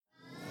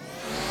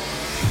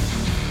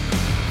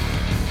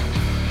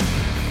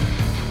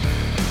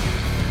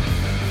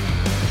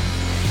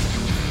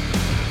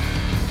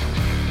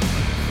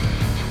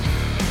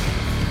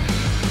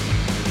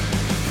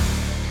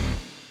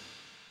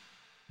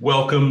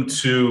Welcome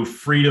to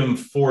Freedom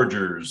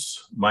Forgers.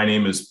 My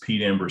name is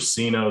Pete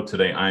Ambrosino.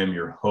 Today I am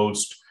your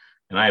host,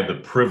 and I have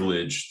the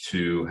privilege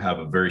to have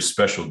a very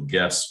special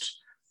guest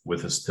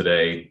with us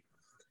today.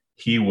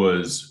 He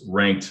was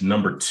ranked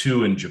number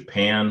 2 in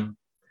Japan.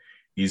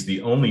 He's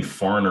the only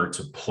foreigner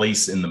to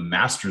place in the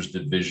Masters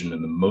division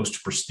in the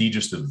most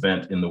prestigious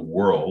event in the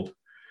World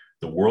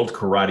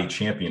Karate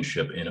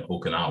Championship in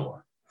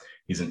Okinawa.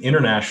 He's an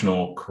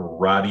International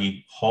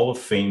Karate Hall of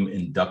Fame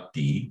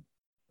inductee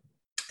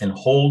and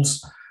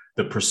holds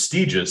the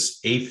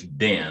prestigious 8th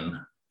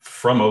Dan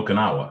from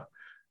Okinawa.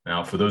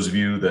 Now, for those of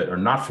you that are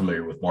not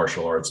familiar with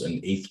martial arts, an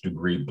 8th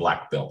degree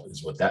black belt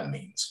is what that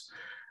means.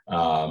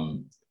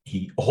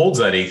 He holds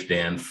that 8th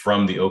Dan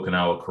from the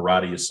Okinawa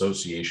Karate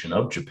Association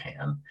of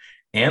Japan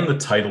and the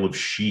title of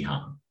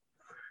Shihan,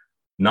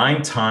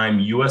 9-time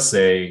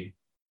USA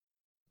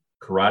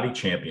Karate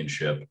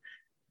Championship,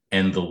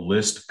 and the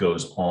list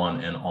goes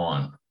on and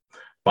on.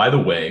 By the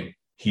way,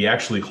 he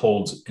actually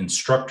holds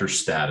instructor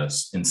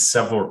status in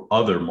several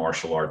other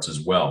martial arts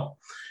as well.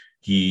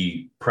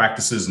 He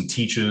practices and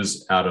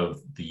teaches out of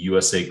the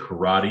USA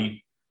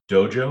Karate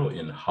Dojo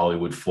in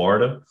Hollywood,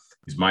 Florida.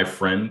 He's my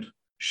friend,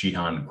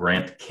 Shihan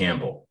Grant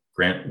Campbell.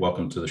 Grant,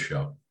 welcome to the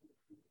show.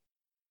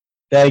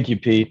 Thank you,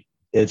 Pete.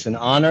 It's an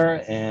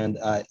honor, and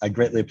I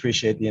greatly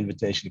appreciate the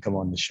invitation to come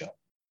on the show.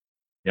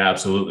 Yeah,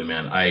 absolutely,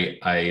 man.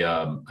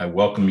 I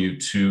welcome you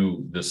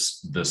to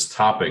this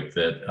topic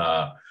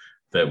that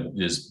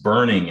is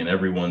burning in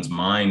everyone's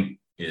mind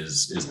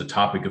is the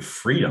topic of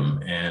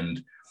freedom.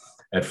 And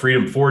at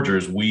Freedom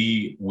Forgers,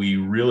 we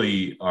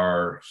really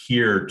are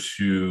here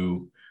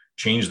to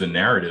change the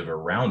narrative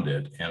around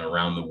it and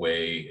around the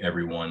way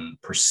everyone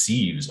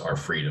perceives our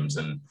freedoms.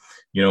 And,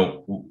 you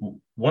know,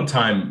 one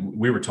time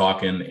we were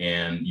talking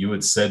and you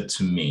had said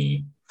to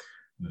me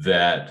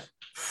that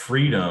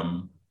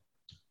freedom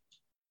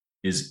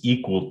is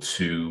equal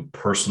to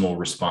personal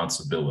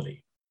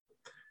responsibility.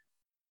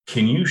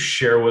 Can you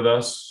share with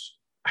us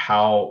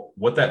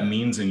what that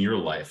means in your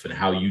life and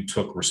how you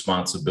took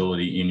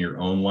responsibility in your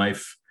own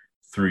life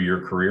through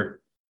your career?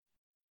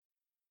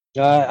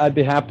 I'd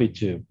be happy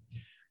to.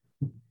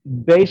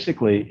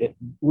 Basically,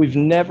 we've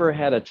never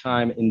had a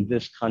time in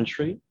this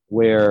country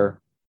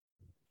where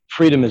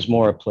freedom is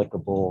more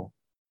applicable.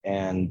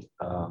 And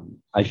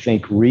I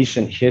think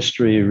recent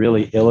history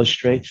really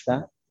illustrates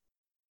that.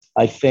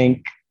 I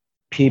think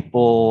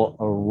people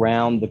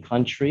around the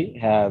country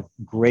have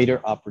greater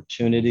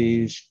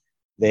opportunities.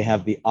 They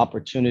have the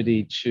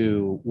opportunity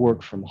to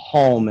work from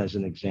home, as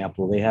an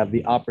example. They have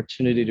the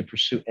opportunity to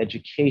pursue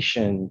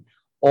education,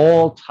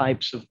 all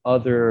types of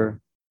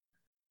other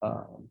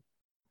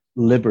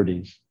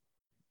liberties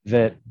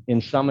that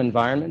in some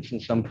environments, in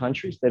some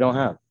countries, they don't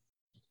have.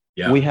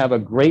 Yeah. We have a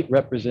great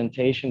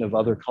representation of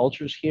other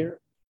cultures here,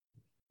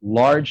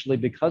 largely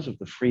because of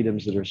the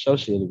freedoms that are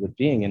associated with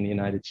being in the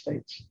United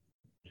States.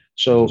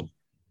 So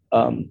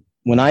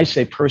when I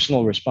say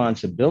personal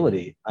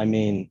responsibility, I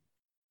mean,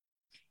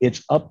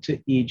 it's up to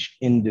each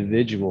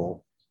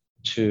individual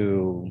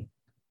to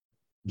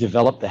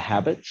develop the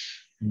habits,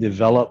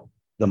 develop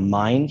the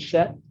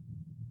mindset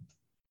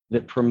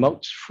that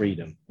promotes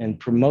freedom and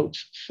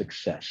promotes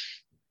success.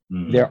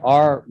 Mm-hmm. There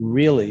are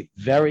really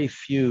very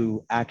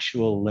few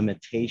actual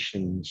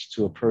limitations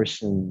to a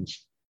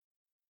person's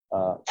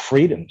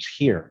freedoms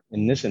here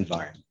in this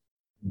environment,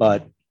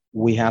 but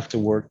we have to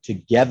work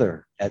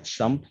together at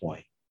some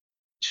point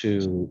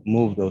to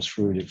move those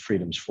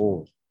freedoms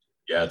forward.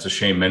 Yeah, it's a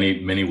shame.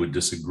 Many would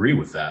disagree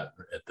with that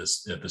at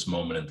this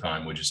moment in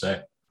time. Would you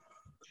say?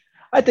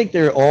 I think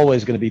there are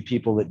always going to be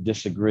people that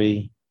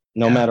disagree,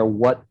 no matter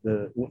what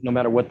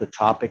the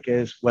topic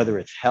is, whether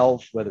it's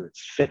health, whether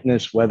it's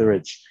fitness, whether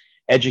it's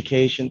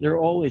education. There are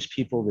always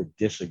people that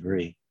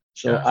disagree.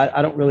 So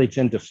I don't really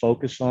tend to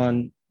focus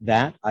on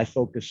that. I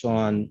focus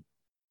on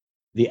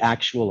the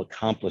actual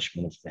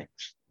accomplishment of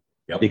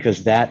things,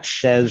 because that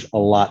says a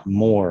lot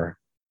more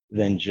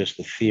than just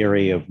the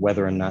theory of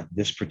whether or not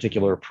this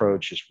particular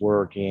approach is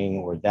working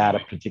or that a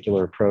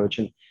particular approach.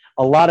 And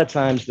a lot of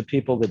times the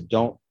people that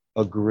don't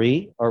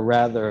agree are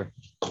rather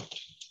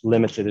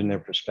limited in their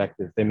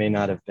perspective. They may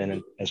not have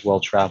been as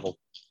well traveled.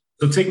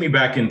 So take me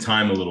back in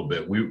time a little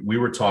bit. We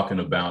were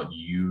talking about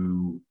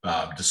you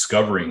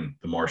discovering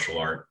the martial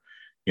art,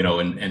 you know,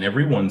 and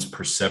everyone's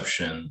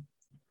perception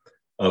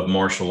of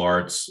martial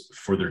arts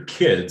for their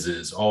kids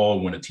is, oh,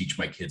 I want to teach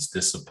my kids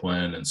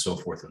discipline and so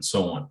forth and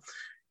so on.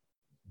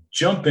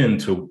 Jump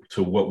into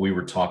what we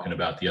were talking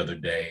about the other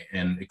day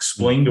and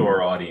explain to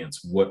our audience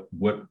what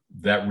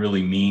that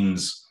really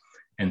means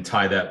and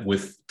tie that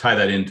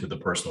into the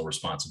personal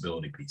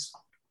responsibility piece.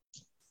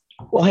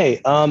 Well, hey,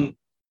 I'm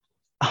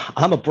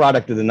a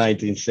product of the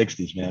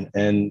 1960s, man.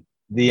 And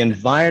the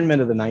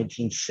environment of the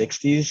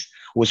 1960s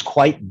was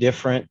quite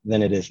different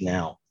than it is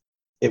now.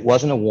 It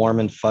wasn't a warm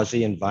and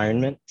fuzzy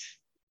environment.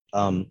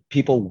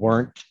 People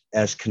weren't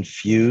as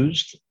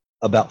confused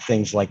about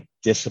things like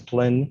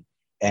discipline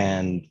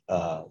and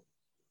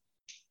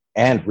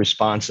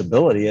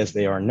responsibility as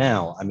they are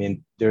now. I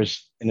mean,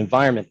 there's an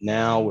environment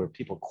now where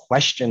people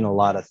question a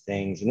lot of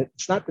things, and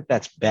it's not that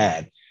that's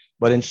bad,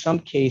 But in some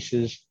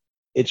cases,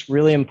 it's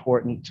really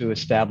important to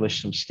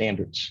establish some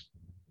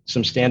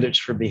standards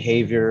for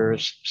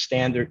behaviors,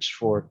 standards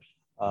for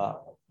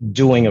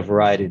doing a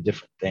variety of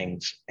different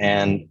things.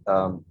 And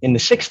in the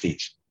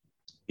 60s,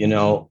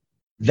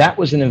 that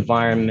was an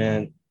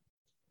environment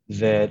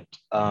that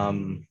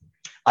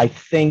I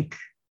think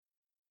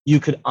you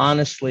could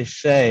honestly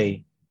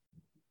say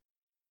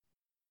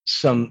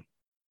some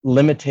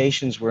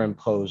limitations were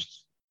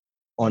imposed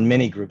on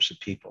many groups of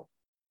people.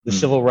 The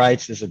civil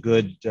rights is a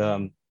good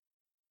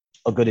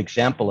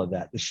example of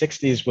that. The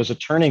 60s was a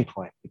turning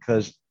point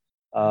because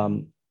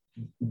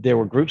there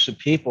were groups of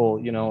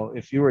people,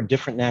 if you were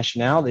different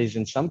nationalities,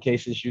 in some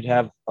cases, you'd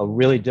have a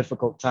really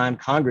difficult time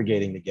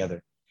congregating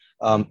together.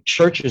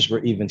 Churches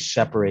were even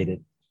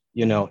separated,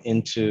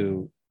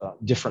 into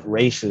different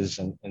races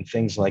and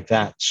things like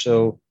that.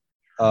 So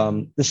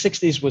the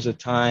 60s was a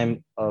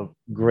time of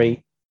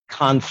great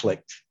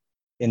conflict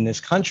in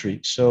this country.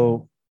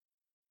 So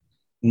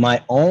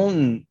my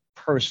own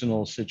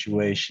personal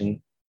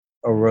situation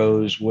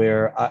arose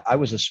where I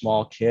was a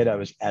small kid. I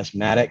was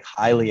asthmatic,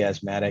 highly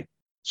asthmatic.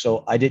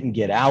 So I didn't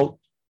get out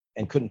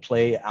and couldn't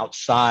play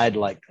outside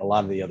like a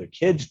lot of the other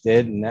kids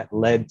did. And that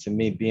led to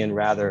me being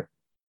rather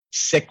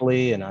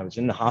sickly, and I was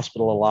in the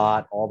hospital a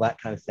lot, all that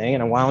kind of thing.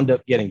 And I wound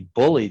up getting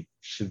bullied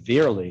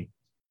severely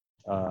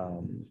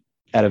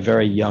at a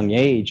very young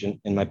age. And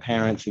my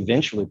parents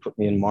eventually put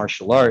me in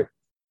martial art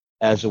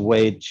as a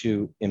way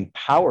to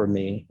empower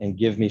me and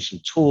give me some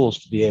tools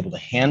to be able to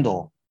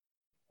handle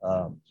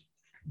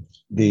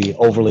the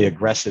overly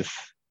aggressive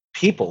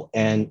people.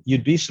 And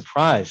you'd be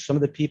surprised. Some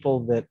of the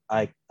people that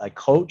I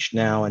coach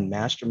now in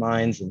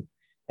masterminds and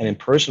in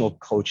personal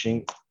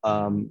coaching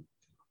are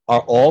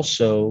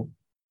also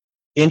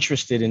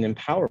interested in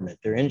empowerment.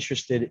 They're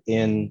interested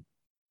in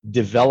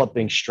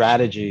developing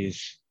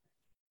strategies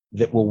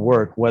that will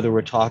work, whether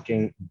we're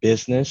talking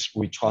business,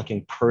 we're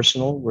talking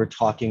personal, we're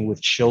talking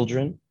with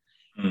children.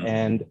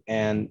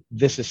 And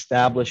this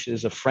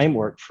establishes a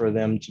framework for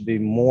them to be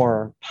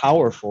more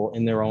powerful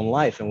in their own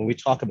life. And when we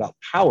talk about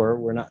power,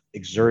 we're not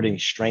exerting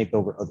strength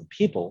over other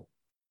people,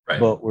 right,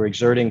 but we're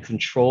exerting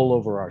control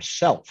over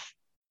ourselves.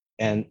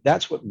 And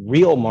that's what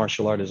real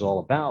martial art is all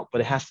about,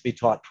 but it has to be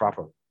taught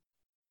properly.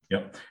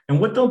 Yep.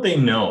 And what don't they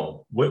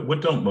know?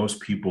 What don't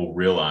most people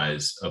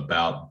realize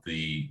about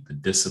the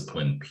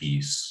discipline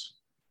piece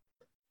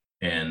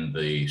and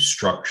the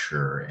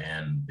structure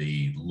and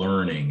the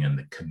learning and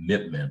the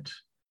commitment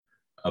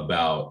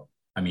about,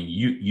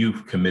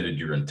 you've committed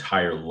your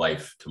entire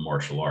life to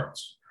martial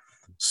arts.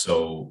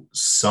 So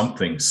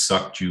something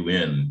sucked you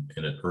in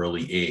an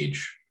early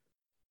age.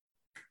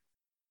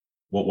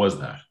 What was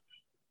that?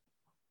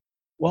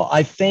 Well,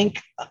 I think,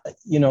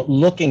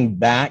 looking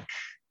back,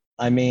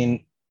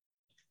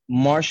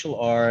 martial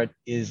art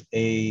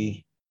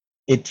it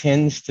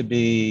tends to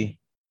be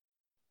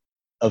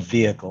a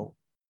vehicle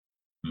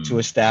to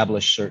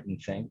establish certain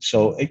things.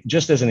 So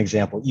just as an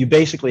example, you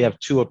basically have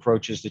two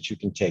approaches that you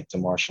can take to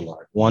martial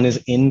art. One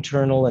is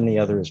internal and the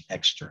other is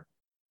external.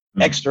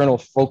 External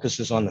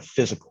focuses on the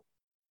physical,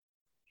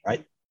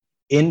 right?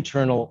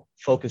 Internal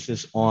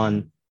focuses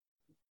on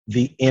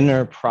the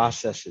inner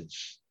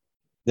processes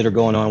that are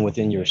going on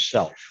within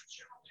yourself.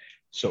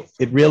 So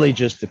it really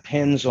just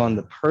depends on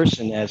the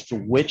person as to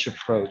which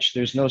approach.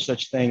 There's no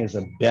such thing as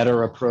a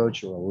better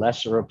approach or a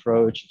lesser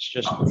approach. It's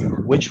just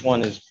which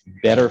one is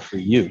better for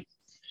you.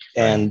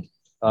 And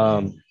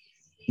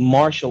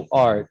martial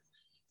art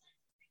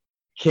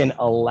can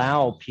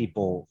allow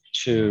people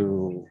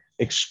to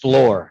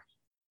explore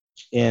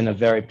in a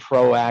very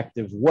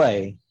proactive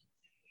way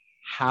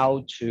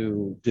how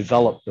to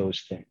develop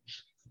those things.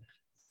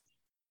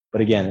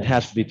 But again, it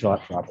has to be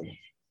taught properly.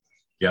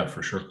 Yeah,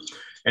 for sure.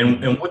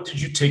 And what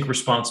did you take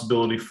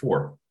responsibility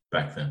for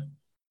back then?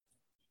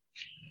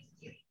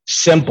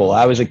 Simple.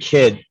 I was a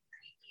kid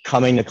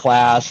coming to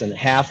class, and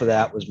half of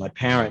that was my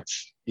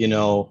parents,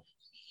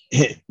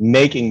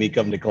 making me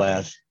come to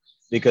class,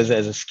 because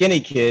as a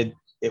skinny kid,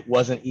 it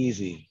wasn't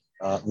easy.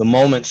 The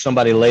moment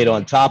somebody laid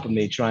on top of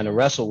me trying to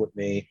wrestle with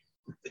me,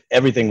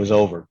 everything was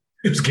over.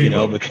 Just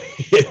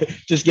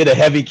get a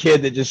heavy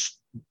kid that just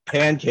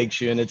pancakes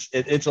you, and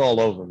it's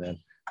all over, man.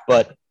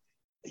 But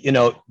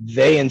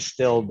they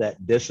instilled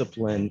that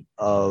discipline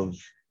of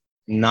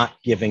not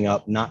giving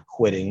up, not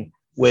quitting,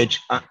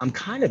 which I'm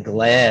kind of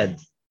glad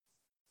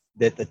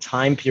that the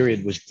time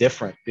period was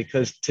different,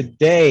 because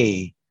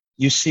today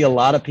you see a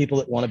lot of people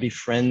that want to be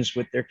friends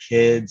with their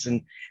kids,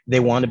 and they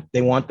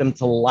want them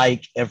to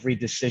like every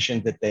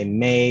decision that they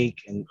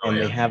make, and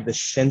they have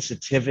this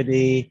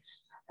sensitivity.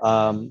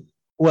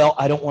 Well,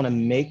 I don't want to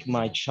make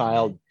my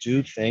child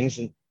do things.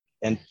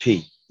 And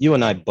Pete, you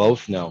and I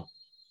both know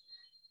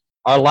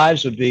our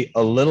lives would be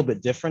a little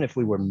bit different if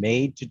we were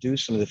made to do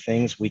some of the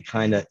things we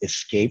kind of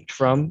escaped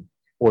from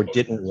or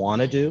didn't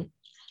want to do.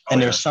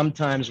 And there's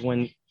sometimes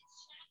when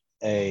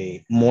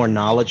a more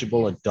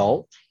knowledgeable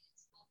adult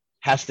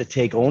has to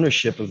take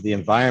ownership of the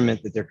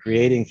environment that they're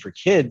creating for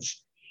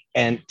kids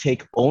and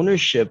take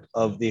ownership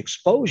of the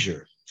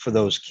exposure for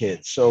those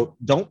kids. So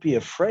don't be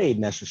afraid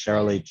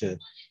necessarily to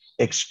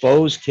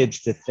expose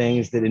kids to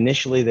things that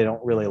initially they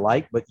don't really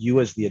like, but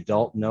you as the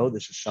adult know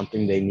this is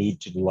something they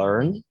need to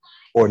learn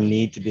or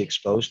need to be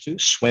exposed to.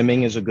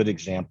 Swimming is a good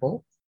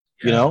example.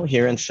 Yeah.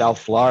 Here in South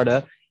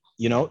Florida,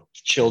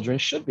 children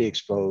should be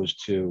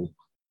exposed to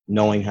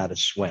knowing how to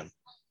swim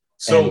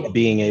and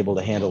being able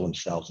to handle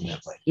themselves in that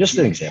way. Just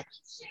an example.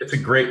 It's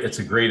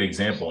a great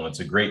example, and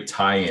it's a great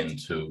tie-in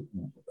to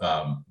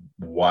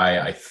why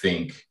I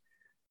think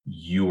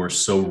you are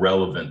so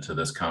relevant to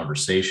this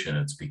conversation.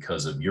 It's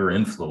because of your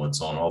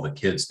influence on all the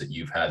kids that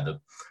you've had the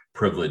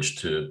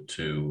privilege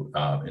to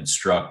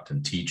instruct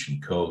and teach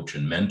and coach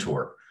and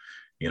mentor.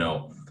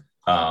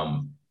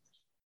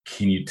 Can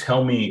you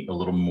tell me a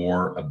little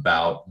more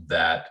about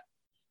that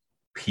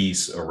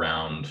piece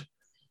around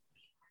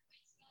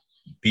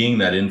being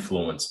that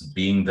influence,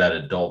 being that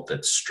adult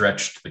that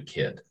stretched the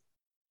kid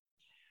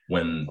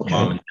when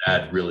mom and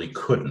dad really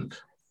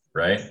couldn't,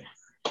 right?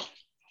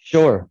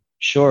 Sure.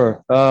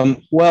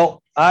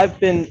 Well, I've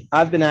been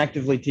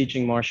actively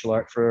teaching martial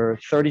art for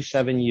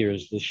 37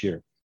 years this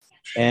year.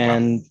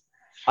 And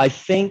I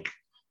think,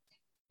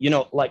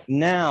 like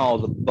now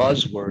the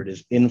buzzword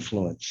is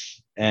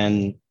influence,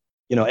 and,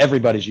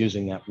 everybody's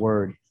using that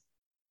word.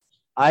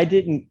 I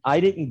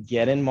didn't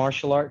get in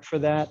martial art for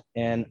that.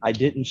 And I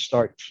didn't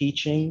start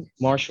teaching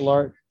martial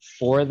art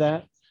for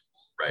that.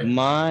 Right.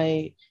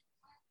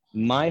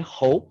 My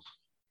hope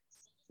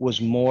was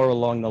more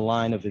along the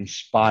line of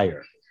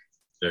inspire.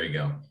 There you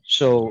go.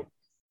 So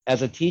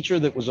as a teacher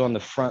that was on the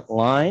front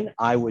line,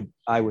 I would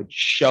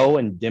show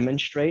and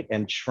demonstrate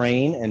and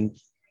train, and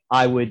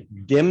I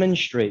would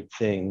demonstrate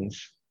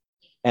things,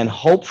 and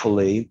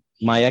hopefully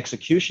my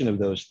execution of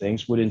those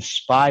things would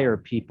inspire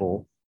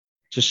people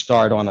to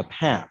start on a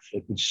path.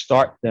 It would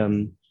start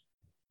them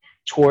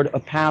toward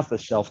a path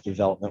of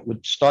self-development,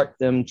 would start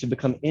them to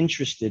become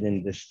interested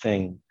in this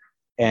thing.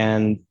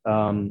 And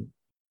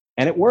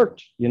it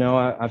worked.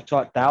 I've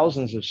taught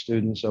thousands of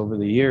students over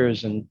the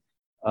years, and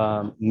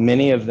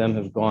many of them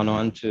have gone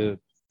on to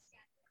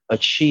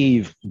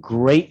achieve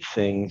great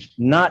things,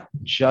 not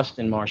just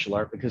in martial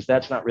art, because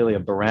that's not really a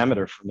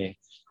barometer for me,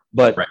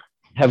 but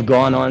have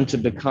gone on to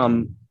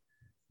become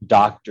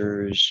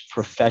doctors,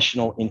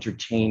 professional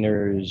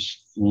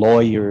entertainers,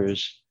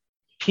 lawyers,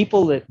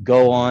 people that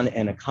go on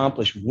and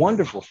accomplish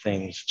wonderful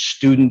things,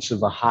 students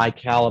of a high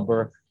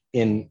caliber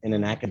in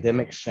an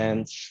academic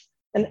sense.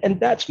 And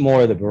that's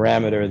more the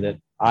parameter that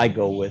I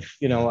go with.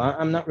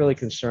 I'm not really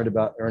concerned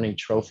about earning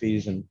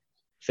trophies and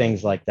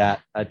things like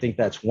that. I think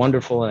that's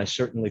wonderful, and I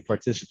certainly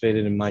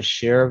participated in my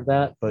share of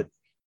that, but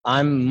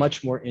I'm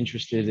much more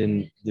interested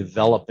in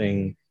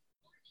developing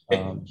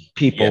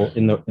people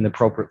in the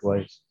appropriate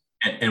ways.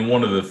 And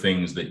one of the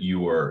things that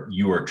you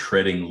are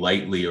treading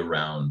lightly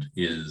around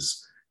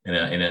is, and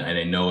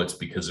I know it's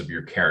because of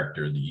your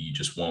character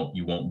that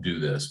you won't do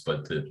this,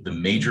 but the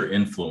major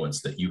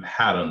influence that you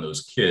had on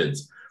those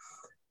kids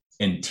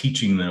and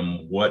teaching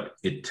them what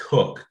it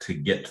took to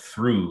get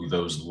through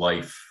those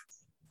life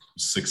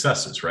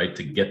successes, right?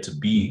 To get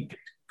to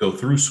go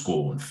through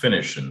school and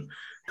finish and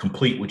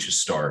complete what you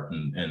start,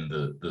 and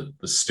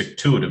the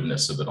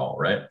stick-to-itiveness of it all,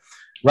 right?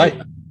 Right.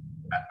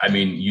 I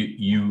mean,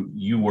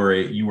 you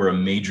were a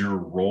major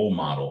role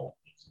model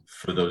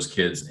for those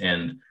kids,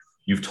 and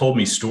you've told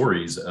me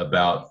stories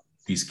about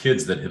these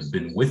kids that have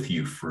been with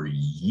you for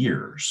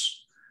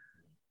years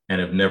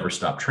and have never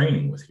stopped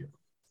training with you.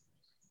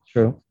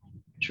 True.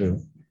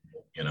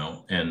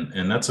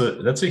 And that's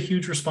a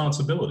huge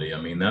responsibility. I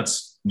mean,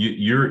 that's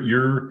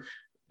you're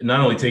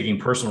not only taking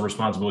personal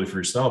responsibility for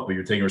yourself, but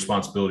you're taking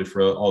responsibility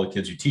for all the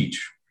kids you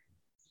teach.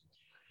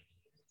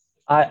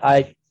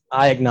 I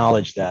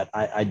acknowledge that.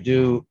 I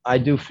do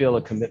feel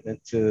a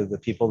commitment to the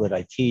people that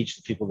I teach,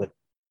 the people that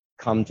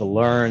come to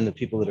learn, the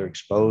people that are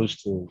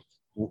exposed to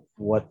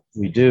what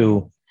we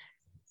do.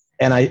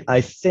 And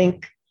I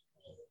think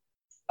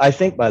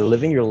by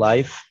living your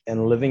life in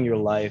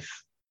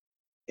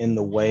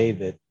the way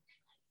that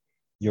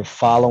you're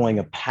following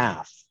a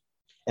path.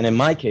 And in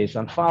my case,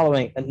 I'm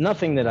following,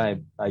 nothing that I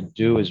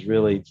do is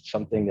really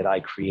something that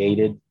I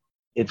created.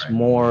 It's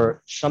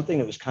more something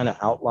that was kind of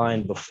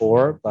outlined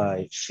before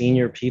by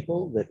senior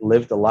people that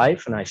lived a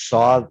life. And I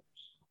saw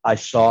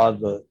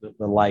the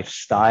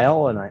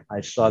lifestyle, and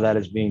I saw that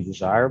as being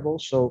desirable.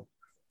 So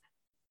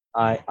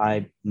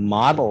I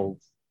modeled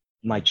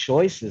my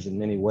choices in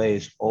many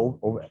ways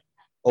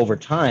over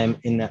time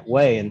in that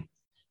way. And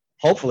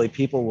hopefully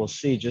people will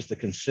see just a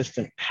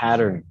consistent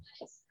pattern,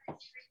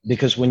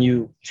 because when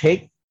you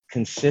take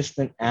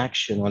consistent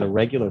action on a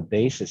regular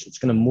basis, it's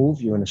going to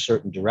move you in a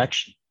certain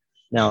direction.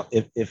 Now,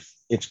 if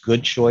it's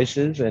good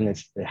choices and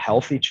it's the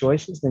healthy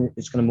choices, then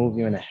it's going to move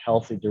you in a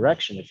healthy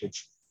direction. If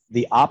it's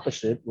the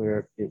opposite,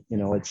 where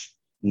it's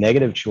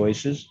negative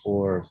choices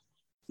or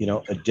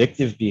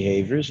addictive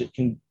behaviors, it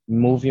can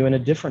move you in a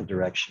different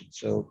direction.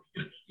 So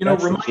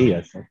that's the key,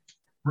 I think.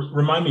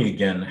 Remind me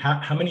again,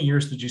 how many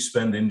years did you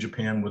spend in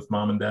Japan with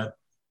mom and dad?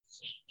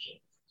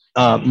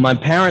 My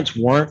parents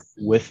weren't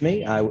with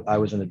me. I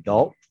was an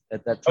adult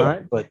at that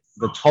time, but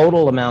the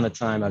total amount of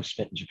time I've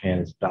spent in Japan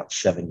is about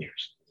 7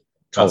 years.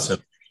 About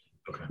 7.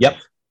 Okay. Yep.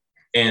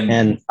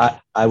 And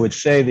I would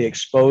say the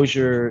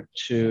exposure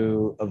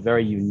to a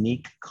very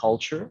unique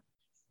culture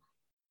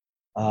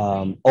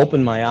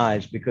opened my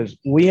eyes, because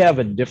we have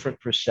a different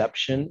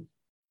perception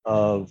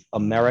of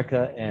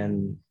America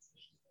and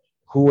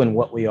who and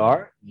what we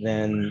are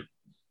than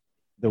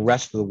the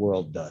rest of the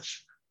world does.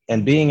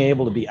 And being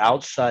able to be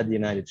outside the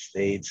United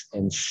States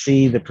and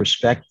see the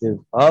perspective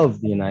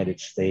of the United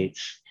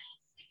States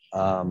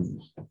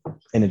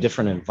in a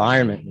different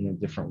environment, in a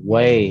different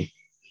way,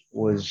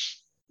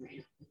 was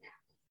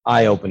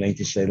eye-opening,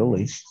 to say the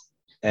least.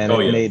 And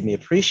it made me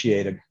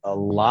appreciate a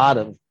lot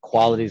of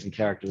qualities and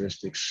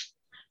characteristics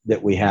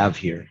that we have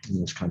here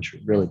in this country.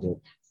 It really did.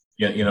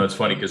 Yeah, it's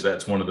funny because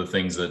that's one of the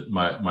things that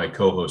my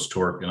co-host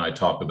Torque and I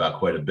talk about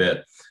quite a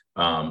bit.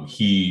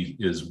 He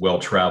is well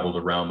traveled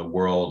around the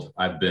world.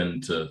 I've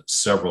been to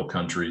several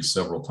countries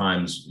several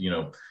times.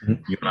 You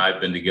and I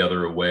have been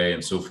together away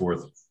and so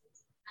forth.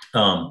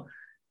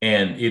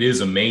 And it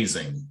is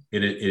amazing.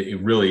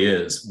 It really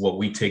is what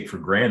we take for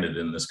granted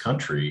in this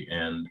country,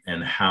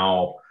 and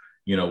how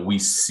we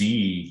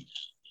see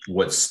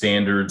what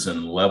standards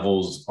and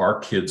levels our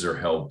kids are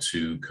held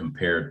to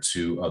compared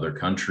to other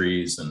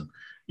countries, and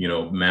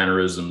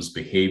mannerisms,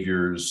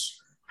 behaviors,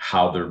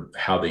 how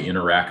they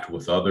interact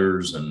with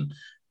others, and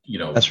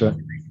that's right.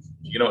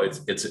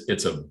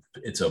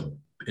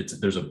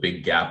 There's a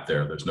big gap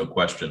there. There's no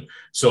question.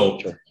 So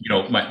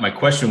my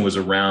question was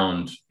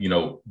around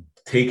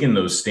taking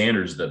those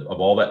standards of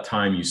all that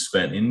time you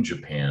spent in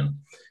Japan.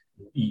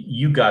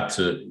 You got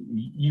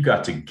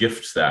to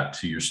gift that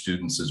to your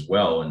students as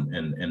well,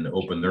 and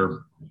open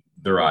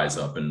their eyes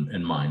up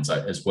and minds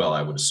as well,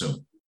 I would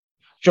assume.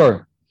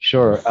 Sure.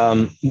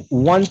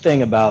 One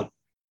thing about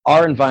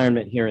our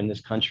environment here in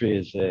this country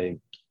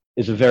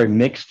is a very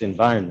mixed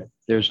environment.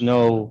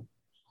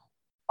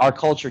 Our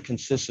culture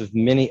consists of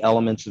many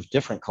elements of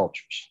different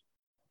cultures,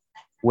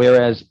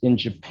 whereas in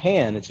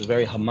Japan, it's a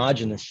very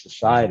homogenous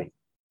society.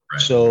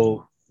 Right.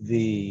 So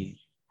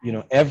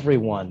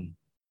everyone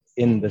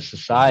in the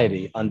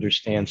society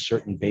understands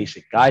certain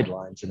basic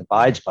guidelines and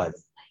abides by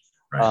them.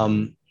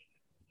 Right.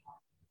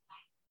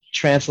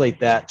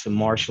 Translate that to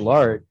martial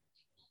art,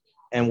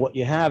 and what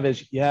you have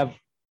is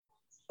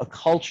a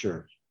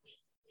culture,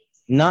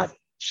 not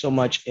so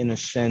much in a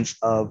sense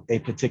of a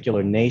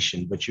particular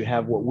nation, but you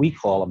have what we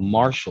call a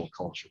martial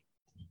culture,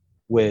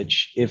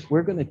 which, if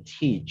we're going to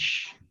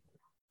teach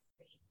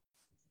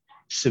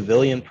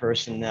civilian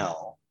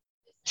personnel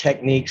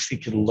techniques they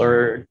can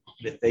learn,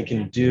 that they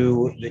can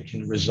do, that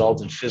can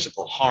result in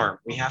physical harm,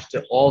 we have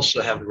to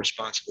also have the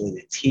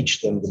responsibility to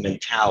teach them the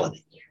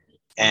mentality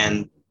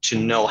and to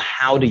know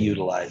how to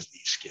utilize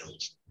these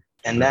skills.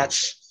 And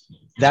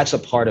that's a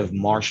part of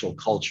martial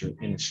culture,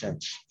 in a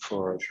sense,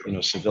 for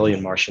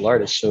civilian martial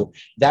artists. So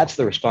that's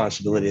the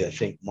responsibility I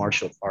think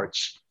martial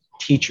arts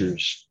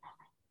teachers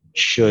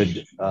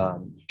should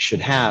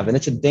have. And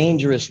it's a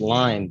dangerous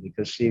line,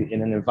 because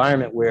in an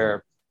environment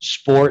where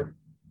sport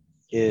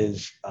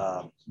is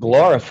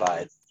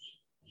glorified,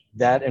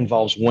 that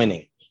involves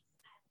winning.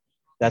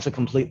 That's a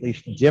completely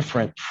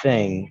different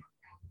thing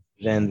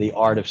than the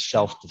art of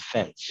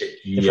self-defense.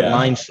 Different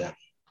mindset.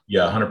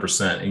 Yeah,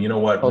 100%. And you know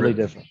what? Totally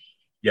different.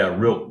 Yeah,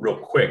 real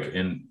quick.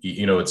 And,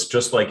 it's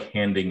just like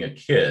handing a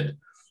kid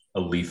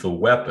a lethal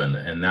weapon.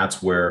 And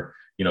that's where,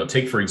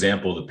 take, for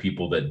example, the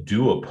people that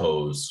do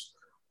oppose,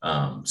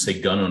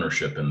 say, gun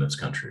ownership in this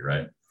country,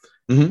 right?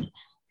 Mm-hmm.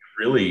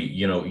 Really,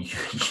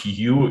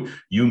 you,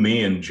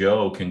 me, and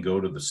Joe can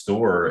go to the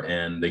store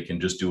and they can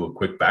just do a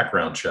quick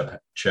background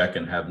check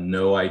and have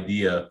no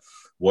idea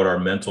what our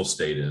mental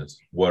state is,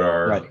 what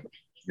our, right.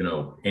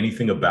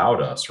 Anything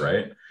about us,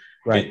 right?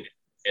 Right.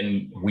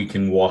 And we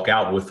can walk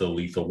out with a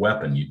lethal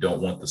weapon. You don't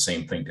want the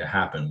same thing to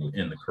happen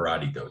in the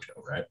karate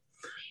dojo, right?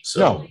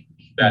 So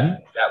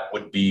that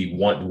would be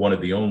one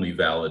of the only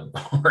valid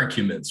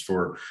arguments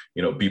for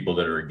people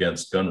that are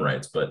against gun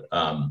rights. But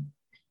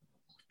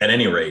at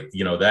any rate,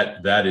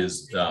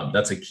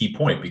 that's a key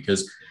point,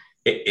 because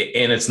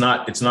it's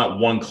not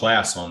one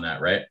class on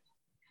that, right?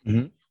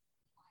 Mm-hmm.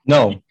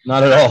 No,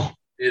 not at all.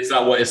 It's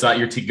not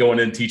you're going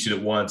in and teaching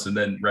it once and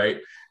then, right?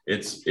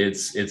 It's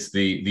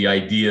the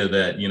idea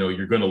that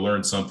you're going to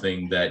learn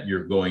something that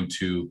you're going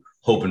to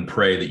hope and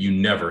pray that you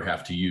never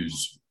have to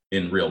use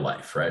in real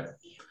life, right?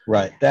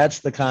 Right. That's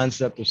the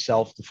concept of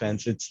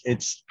self-defense.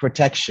 It's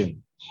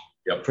protection.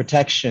 Yep.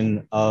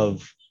 Protection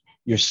of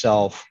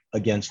yourself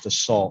against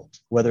assault,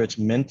 whether it's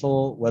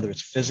mental, whether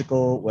it's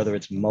physical, whether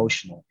it's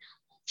emotional.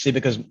 See,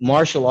 because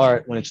martial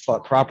art, when it's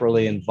taught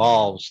properly,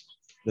 involves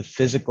the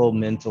physical,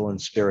 mental,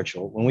 and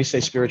spiritual. When we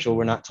say spiritual,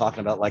 we're not talking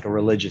about like a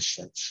religious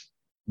sense,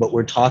 but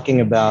we're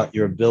talking about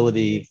your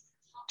ability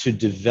to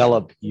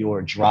develop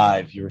your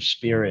drive, your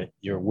spirit,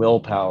 your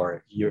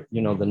willpower, the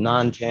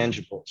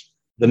non-tangibles,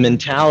 the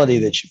mentality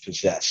that you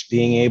possess,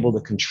 being able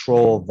to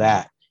control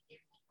that.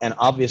 And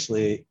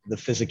obviously the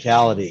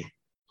physicality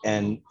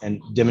and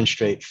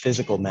demonstrate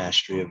physical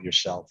mastery of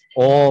yourself.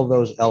 All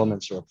those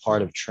elements are a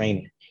part of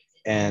training.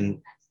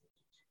 And,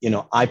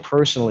 I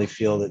personally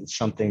feel that it's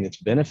something that's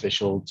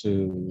beneficial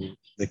to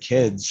the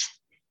kids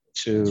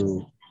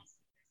to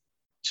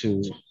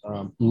to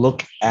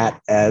look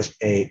at as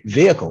a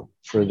vehicle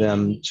for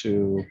them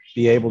to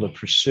be able to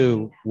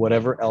pursue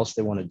whatever else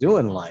they want to do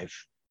in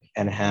life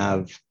and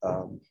have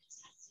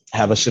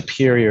a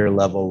superior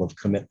level of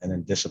commitment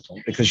and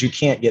discipline, because you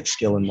can't get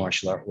skill in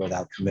martial art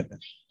without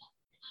commitment.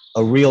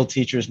 A real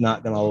teacher is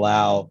not going to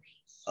allow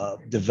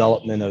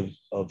development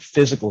of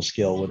physical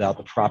skill without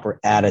the proper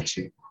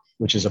attitude,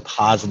 which is a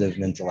positive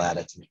mental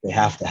attitude. They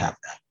have to have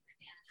that.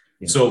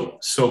 You know?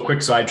 So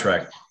quick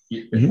sidetrack.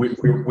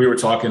 Mm-hmm. We were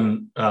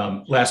talking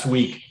last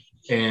week,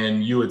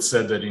 and you had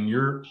said that in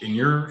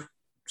your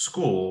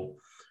school,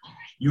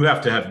 you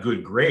have to have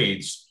good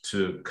grades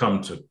to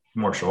come to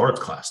martial arts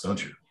class,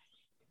 don't you?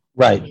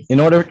 Right. In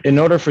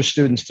order for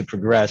students to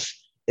progress,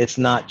 it's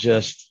not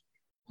just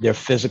their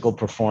physical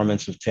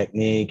performance of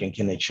technique and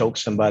can they choke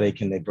somebody,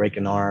 can they break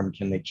an arm,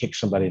 can they kick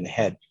somebody in the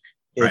head.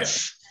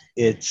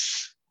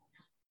 It's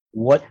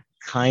what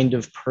kind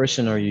of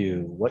person are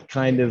you? What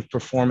kind of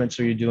performance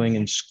are you doing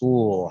in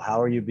school?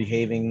 How are you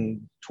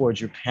behaving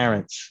towards your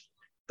parents?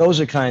 Those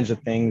are kinds of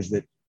things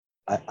that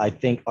I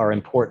think are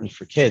important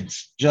for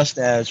kids, just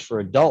as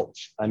for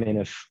adults. I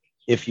mean,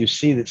 if you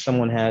see that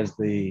someone has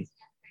the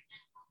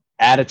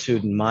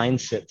attitude and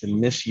mindset to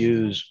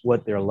misuse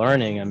what they're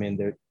learning, I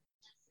mean,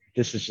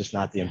 this is just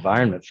not the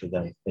environment for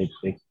them.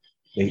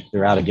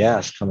 They're out of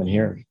gas coming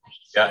here.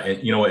 Yeah,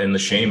 and the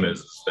shame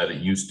is that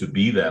it used to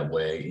be that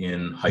way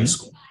in high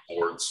school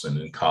sports and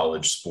in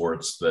college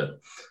sports, that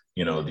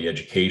the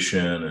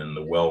education and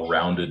the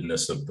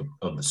well-roundedness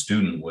of the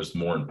student was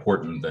more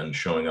important than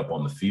showing up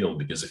on the field.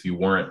 Because if you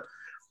weren't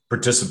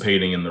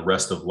participating in the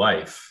rest of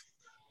life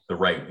the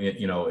right,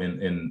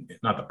 in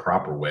not the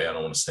proper way, I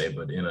don't want to say,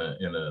 but in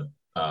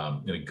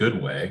a good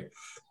way,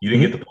 you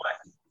didn't get to play,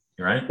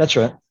 right? That's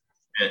right.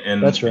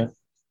 And that's right.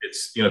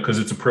 It's because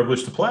it's a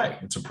privilege to play.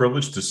 It's a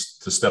privilege to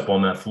step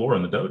on that floor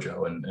in the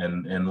dojo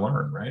and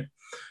learn, right?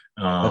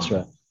 That's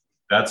right.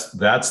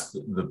 That's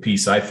the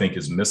piece I think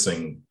is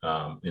missing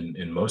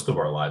in most of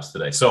our lives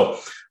today. So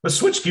let's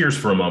switch gears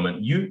for a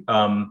moment.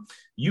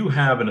 You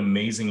have an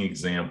amazing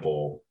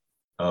example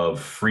of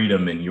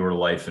freedom in your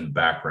life and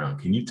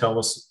background. Can you tell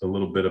us a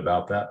little bit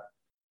about that?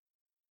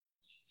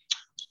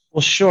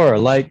 Well, sure.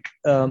 Like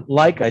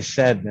I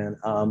said, man,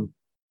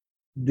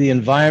 the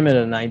environment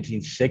of the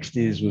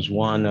 1960s was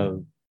one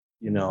of,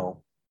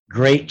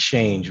 great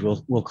change.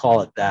 We'll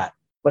call it that.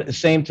 But at the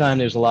same time,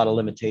 there's a lot of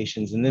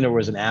limitations. And then there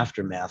was an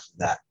aftermath of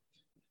that.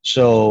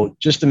 So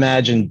just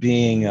imagine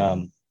being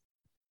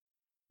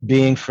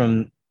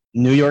from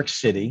New York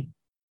City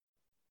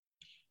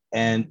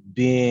and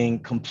being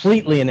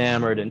completely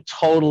enamored and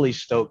totally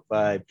stoked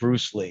by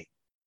Bruce Lee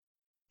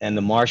and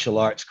the martial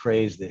arts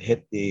craze that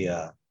hit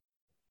the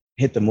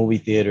movie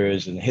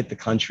theaters and hit the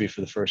country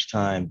for the first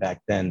time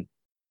back then.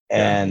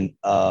 And,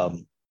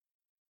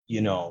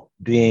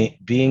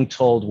 being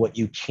told what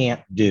you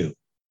can't do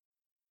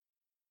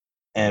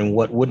and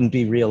what wouldn't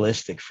be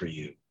realistic for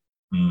you.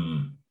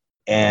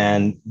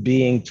 And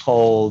being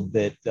told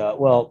that,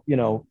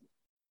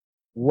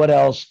 what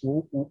else,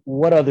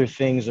 what other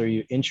things are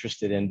you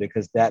interested in?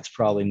 Because that's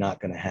probably not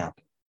going to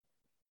happen,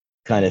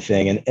 kind of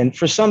thing. And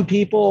for some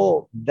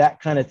people, that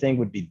kind of thing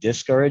would be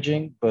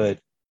discouraging, but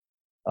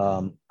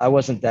I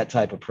wasn't that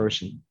type of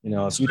person.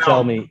 If you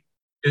tell me.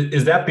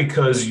 Is that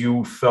because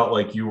you felt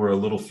like you were a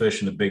little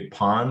fish in a big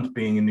pond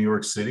being in New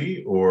York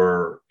City,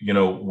 or,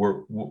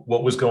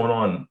 what was going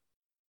on?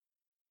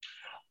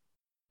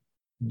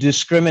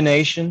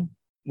 Discrimination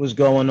was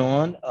going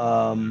on.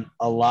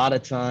 A lot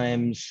of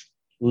times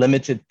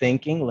limited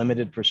thinking,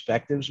 limited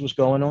perspectives was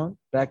going on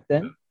back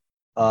then.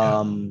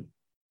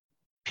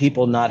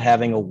 People not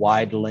having a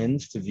wide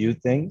lens to view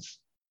things.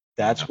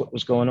 That's what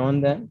was going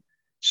on then.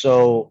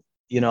 So,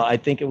 I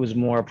think it was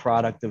more a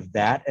product of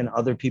that and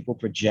other people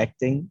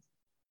projecting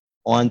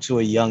onto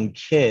a young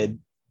kid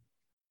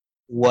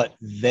what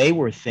they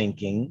were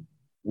thinking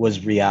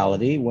was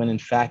reality, when in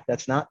fact,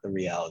 that's not the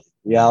reality.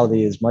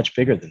 Reality is much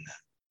bigger than that.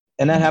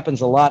 And that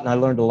happens a lot. And I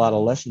learned a lot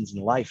of lessons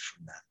in life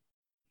from that.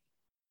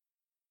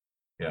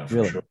 Yeah,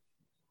 for sure.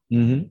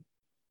 Mm-hmm.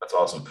 That's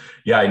awesome.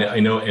 Yeah, I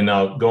know. And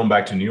now going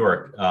back to New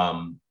York,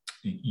 how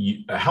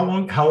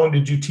long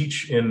did you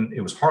teach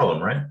it was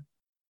Harlem, right?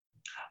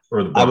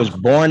 I was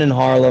born in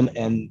Harlem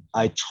and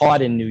I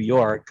taught in New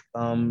York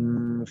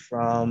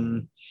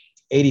from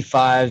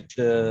 85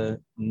 to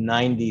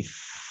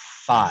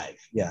 95.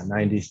 Yeah,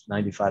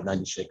 95,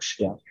 96.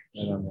 Yeah. I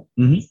don't know.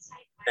 Mm-hmm.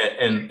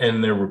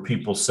 And there were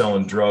people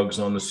selling drugs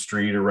on the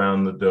street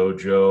around the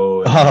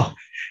dojo. Oh,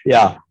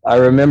 yeah. I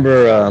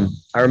remember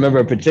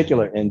a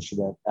particular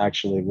incident,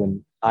 actually,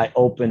 when I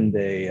opened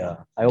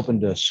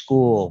a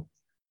school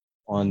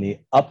on the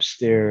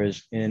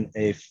upstairs in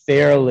a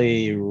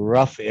fairly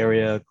rough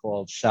area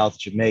called South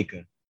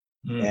Jamaica.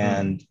 Mm-hmm.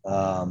 And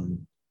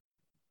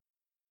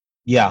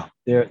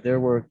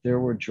there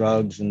were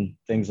drugs and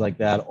things like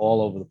that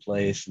all over the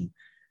place. And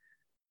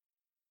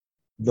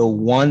the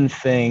one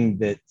thing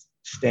that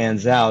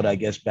stands out, I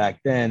guess, back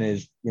then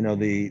is,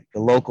 the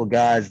local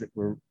guys that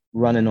were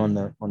running on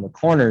the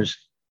corners,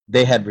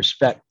 they had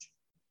respect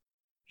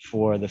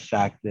for the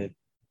fact that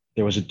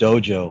there was a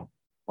dojo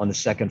on the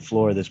second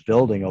floor of this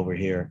building over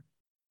here.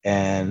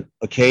 And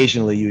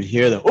occasionally you'd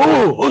hear them,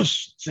 oh,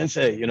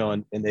 sensei, you know,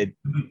 and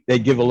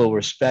they'd give a little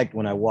respect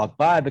when I walked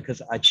by,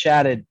 because I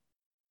chatted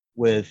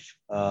with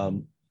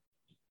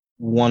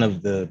one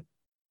of the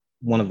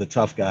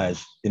tough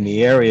guys in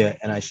the area.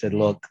 And I said,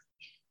 look,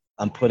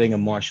 I'm putting a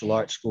martial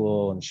arts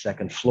school on the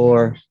second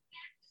floor.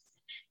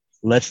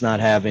 Let's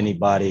not have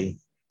anybody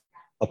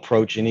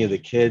approach any of the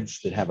kids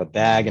that have a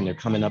bag and they're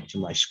coming up to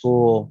my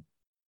school.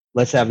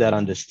 Let's have that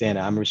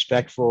understanding. I'm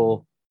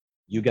respectful.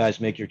 You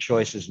guys make your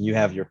choices and you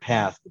have your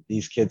path, but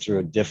these kids are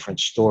a different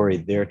story.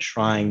 They're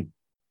trying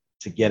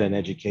to get an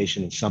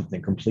education in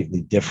something completely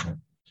different.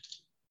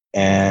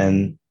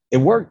 And it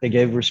worked. They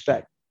gave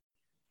respect.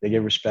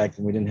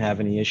 And we didn't have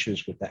any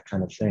issues with that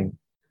kind of thing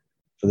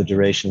for the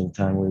duration of the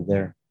time we were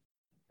there.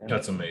 Yeah.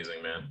 That's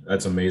amazing, man.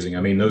 That's amazing.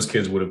 I mean, those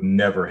kids would have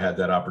never had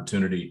that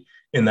opportunity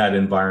in that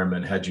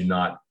environment had you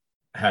not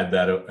had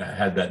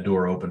that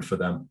door open for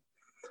them.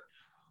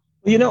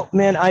 You know,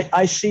 man,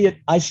 I see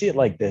it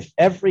like this.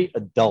 Every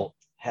adult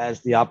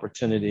has the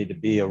opportunity to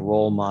be a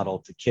role model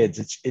to kids.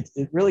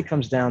 It really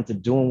comes down to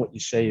doing what you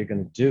say you're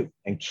going to do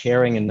and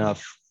caring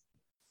enough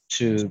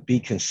to be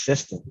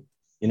consistent.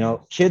 You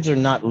know, kids are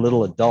not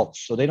little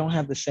adults, so they don't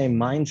have the same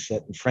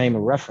mindset and frame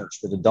of reference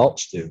that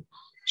adults do.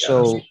 Yes.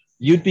 So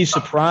you'd be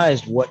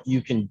surprised what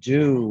you can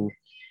do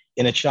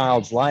in a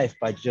child's life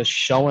by just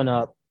showing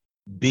up,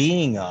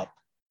 being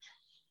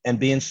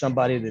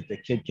somebody that the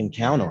kid can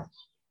count on.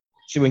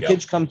 See, when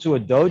kids come to a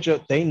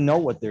dojo, they know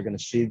what they're going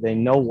to see. They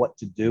know what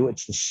to do.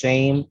 It's the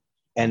same.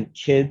 And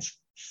kids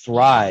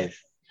thrive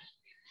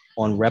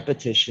on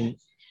repetition,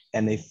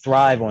 and they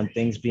thrive on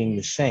things being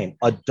the same.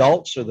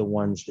 Adults are the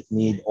ones that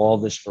need all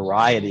this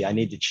variety. I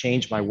need to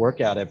change my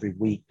workout every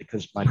week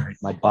because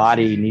my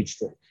body needs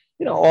to,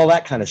 you know, all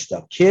that kind of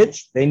stuff.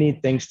 Kids, they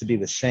need things to be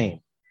the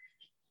same.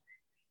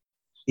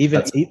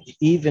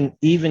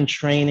 Even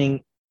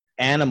training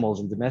animals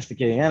and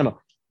domesticating animals,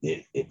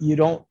 you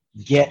don't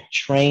get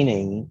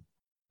training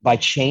by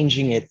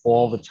changing it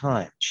all the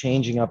time,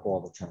 changing up all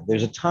the time.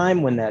 There's a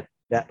time when that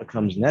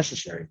becomes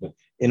necessary, but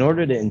in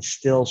order to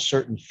instill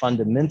certain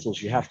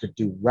fundamentals, you have to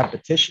do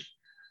repetition.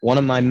 One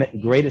of my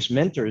greatest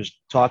mentors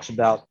talks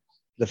about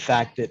the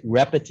fact that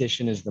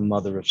repetition is the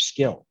mother of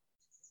skill.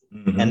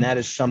 Mm-hmm. And that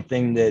is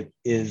something that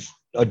is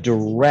a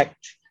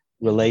direct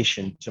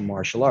relation to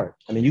martial art.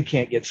 I mean, you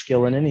can't get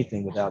skill in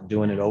anything without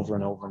doing it over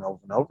and over and over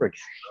and over again.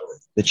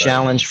 The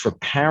challenge for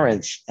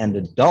parents and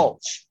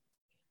adults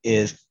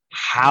is,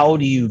 how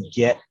do you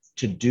get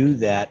to do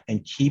that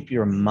and keep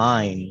your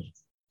mind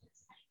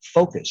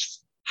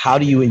focused? How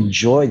do you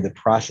enjoy the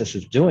process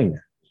of doing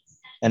that?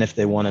 And if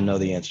they want to know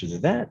the answer to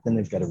that, then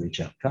they've got to reach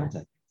out and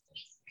contact.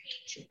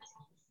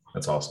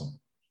 That's awesome.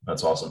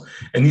 That's awesome.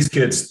 And these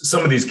kids,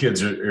 some of these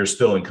kids are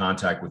still in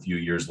contact with you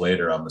years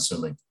later, I'm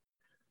assuming.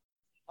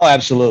 Oh,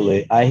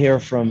 absolutely. I hear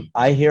from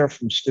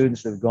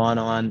students that have gone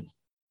on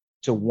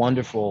to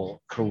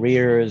wonderful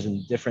careers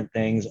and different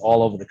things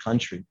all over the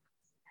country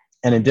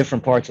and in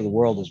different parts of the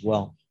world as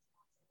well.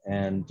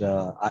 And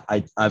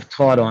I've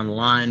taught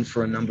online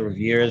for a number of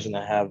years, and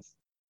I have,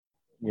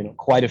 you know,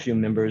 quite a few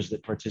members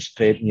that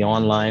participate in the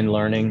online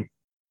learning.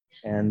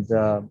 And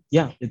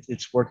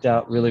it's worked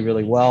out really,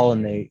 really well.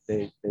 And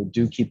they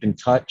do keep in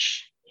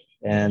touch.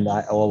 And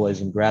I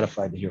always am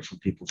gratified to hear from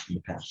people from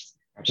the past.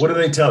 Absolutely.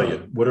 What do they tell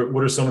you?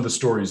 What are some of the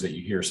stories that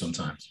you hear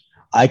sometimes?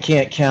 I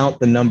can't count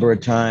the number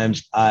of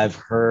times I've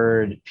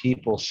heard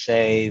people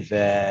say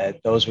that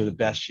those were the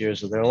best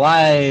years of their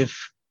life.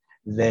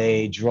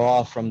 They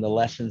draw from the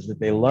lessons that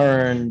they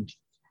learned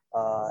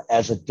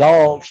as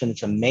adults, and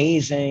it's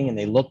amazing. And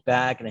they look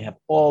back and they have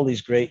all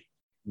these great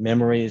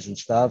memories and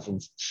stuff.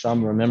 And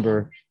some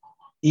remember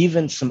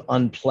even some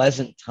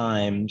unpleasant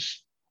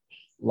times,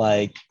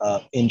 like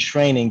in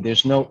training,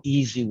 there's no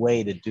easy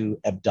way to do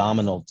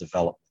abdominal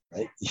development,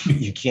 right?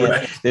 You can't,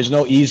 right. There's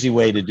no easy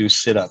way to do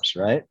sit-ups,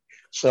 right?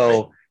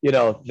 So, you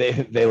know,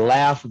 they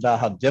laugh about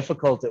how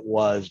difficult it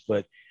was,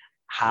 but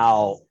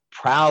how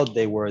proud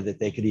they were that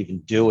they could even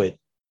do it,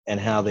 and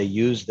how they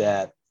used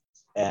that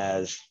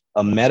as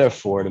a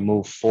metaphor to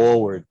move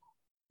forward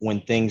when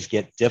things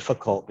get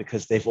difficult,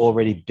 because they've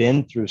already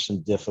been through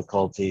some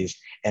difficulties,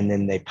 and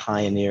then they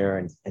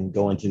pioneer and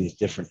go into these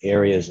different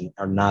areas and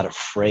are not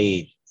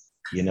afraid,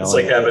 you know.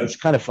 It's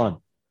kind of fun.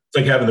 It's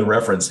like having the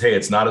reference, hey,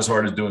 it's not as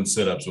hard as doing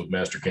sit-ups with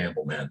Master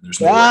Campbell, man.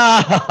 There's no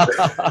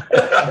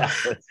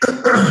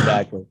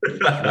Exactly.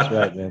 That's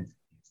right, man.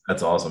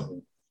 That's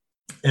awesome.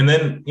 And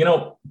then, you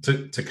know,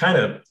 to kind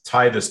of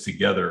tie this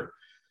together,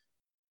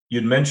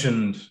 you'd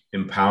mentioned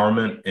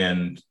empowerment,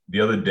 and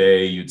the other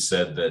day you'd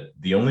said that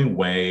the only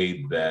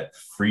way that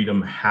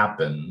freedom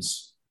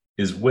happens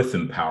is with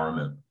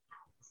empowerment.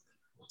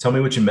 Tell me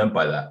what you meant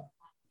by that.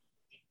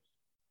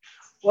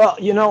 Well,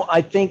 you know,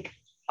 I think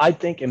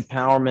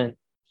empowerment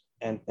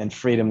and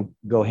freedom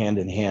go hand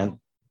in hand,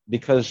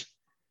 because,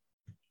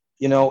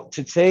 you know,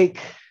 to take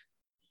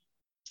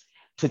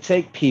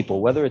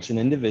people, whether it's an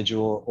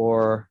individual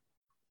or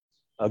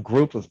a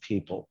group of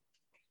people,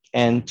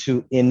 and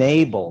to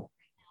enable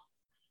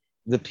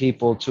the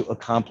people to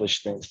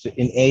accomplish things, to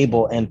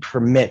enable and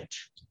permit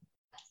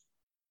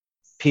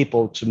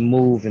people to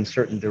move in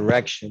certain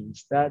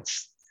directions.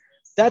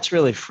 That's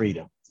really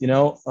freedom.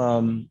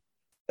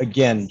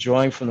 Again,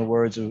 drawing from the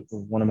words of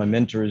one of my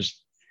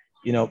mentors,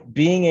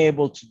 being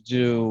able to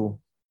do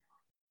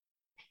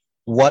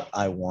what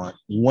I want,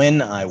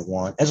 when I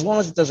want, as long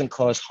as it doesn't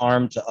cause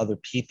harm to other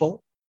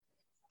people,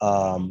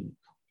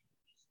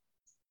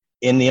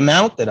 in the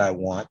amount that I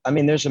want. I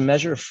mean, there's a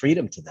measure of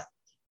freedom to that.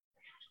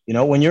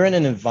 When you're in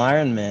an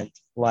environment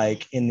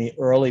like in the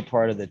early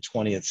part of the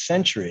 20th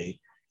century,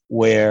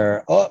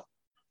 where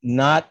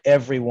not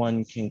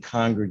everyone can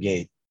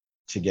congregate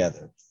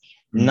together,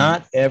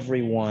 not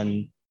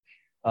everyone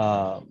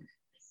can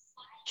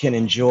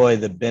enjoy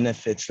the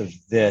benefits of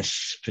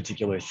this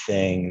particular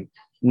thing.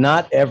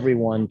 Not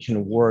everyone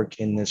can work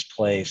in this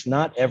place.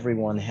 Not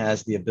everyone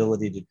has the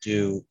ability to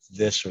do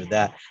this or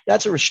that.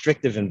 That's a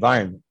restrictive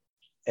environment.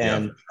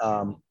 And,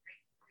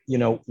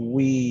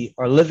 we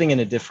are living in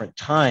a different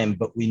time,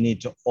 but we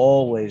need to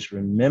always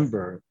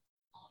remember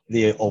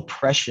the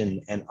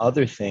oppression and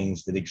other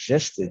things that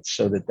existed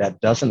so that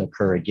that doesn't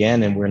occur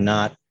again. And we're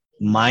not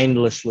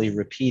mindlessly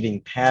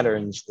repeating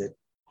patterns that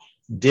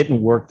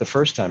didn't work the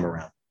first time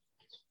around.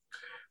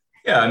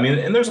 Yeah, I mean,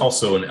 and there's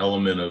also an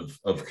element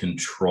of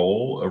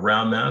control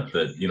around that,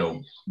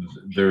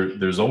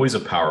 there's always a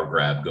power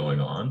grab going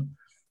on.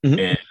 Mm-hmm.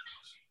 And,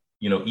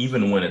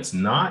 even when it's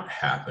not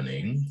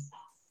happening,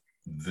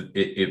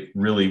 it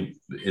really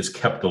is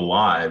kept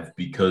alive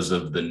because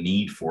of the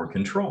need for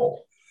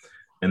control.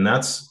 And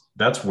that's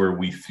where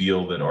we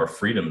feel that our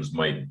freedoms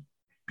might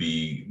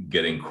be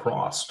getting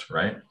crossed,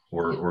 right?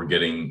 Or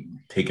getting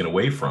taken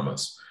away from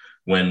us,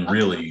 when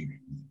really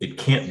it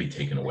can't be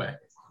taken away.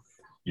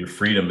 Your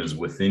freedom is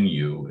within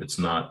you. It's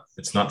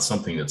not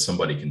something that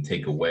somebody can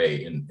take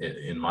away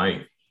in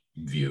my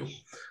view.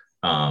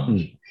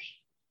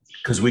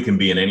 Because we can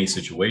be in any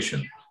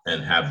situation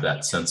and have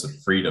that sense of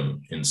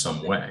freedom in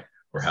some way,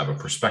 or have a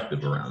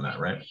perspective around that,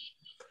 right?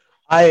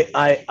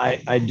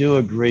 I do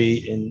agree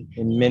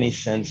in many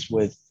sense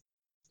with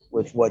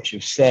what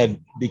you've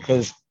said,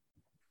 because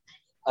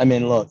I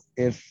mean, look,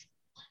 if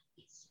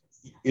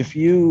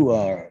you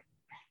are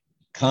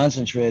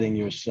concentrating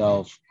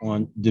yourself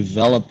on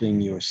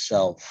developing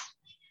yourself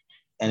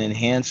and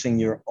enhancing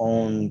your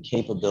own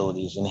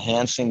capabilities,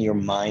 enhancing your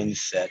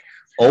mindset,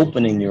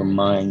 opening your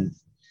mind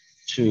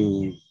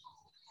to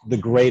the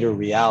greater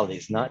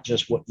realities, not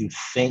just what you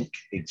think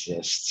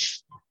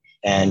exists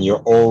and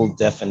your old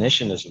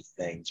definitions of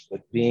things,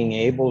 but being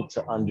able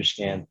to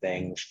understand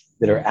things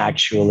that are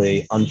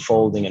actually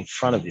unfolding in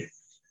front of you.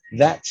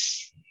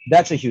 That's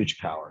a huge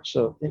power.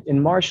 So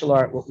in martial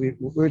art, what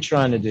we're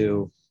trying to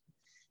do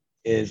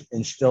is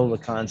instill the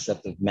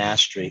concept of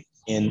mastery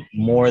in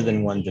more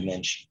than one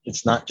dimension.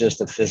 It's not just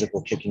a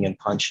physical kicking and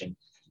punching.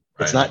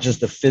 Right. It's not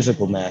just a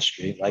physical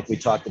mastery, like we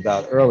talked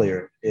about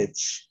earlier.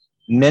 It's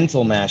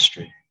mental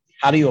mastery.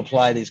 How do you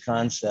apply these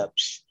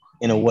concepts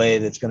in a way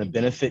that's going to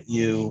benefit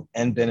you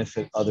and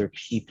benefit other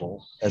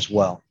people as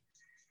well?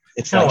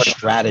 It's like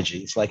strategy.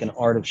 It's like an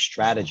art of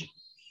strategy.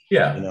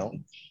 Yeah.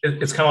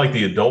 It's kind of like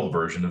the adult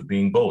version of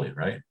being bullied,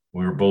 right?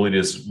 We were bullied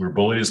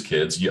as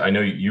kids. I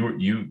know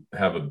you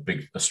have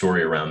a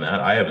story around that.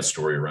 I have a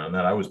story around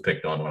that. I was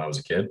picked on when I was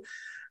a kid.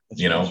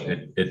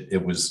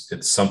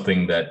 It's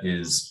something that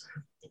is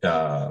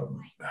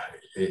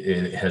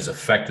it has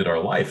affected our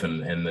life,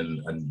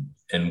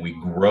 and we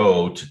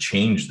grow to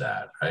change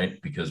that,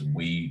 right? Because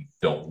we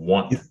don't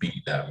want to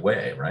be that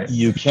way, right?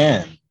 You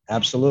can,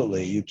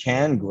 absolutely. You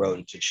can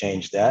grow to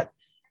change that.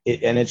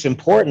 And it's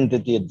important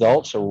that the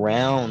adults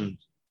around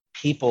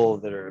people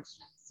that are,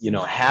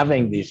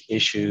 having these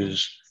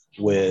issues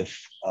with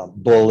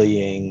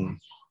bullying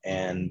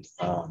and,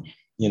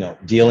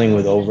 dealing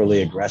with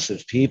overly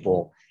aggressive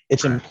people,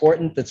 it's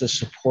important that the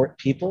support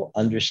people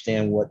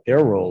understand what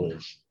their role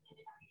is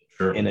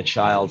in a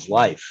child's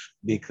life.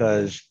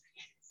 Because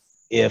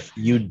if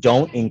you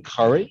don't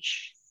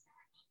encourage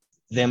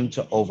them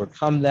to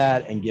overcome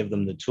that and give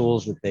them the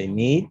tools that they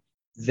need,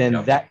 then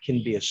that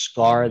can be a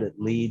scar that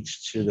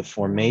leads to the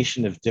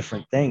formation of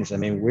different things. I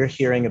mean, we're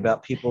hearing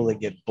about people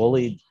that get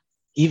bullied,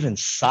 even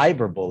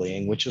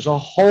cyberbullying, which is a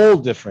whole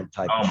different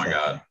type of thing. Oh my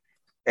God.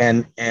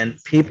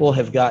 And people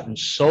have gotten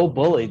so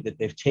bullied that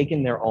they've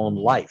taken their own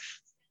life.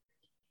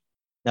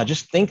 Now,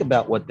 just think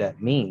about what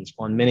that means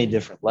on many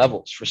different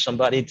levels. For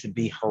somebody to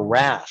be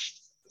harassed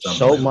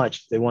so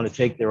much they want to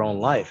take their own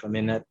life. I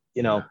mean, that,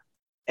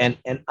 and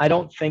I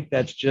don't think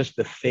that's just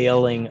the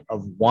failing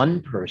of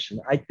one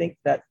person. I think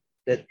that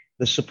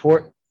the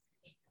support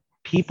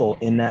people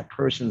in that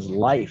person's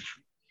life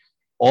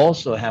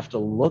also have to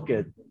look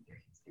at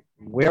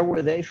where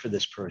were they for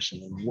this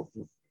person and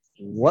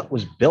what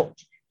was built.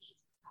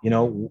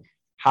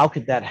 How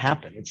could that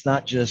happen? It's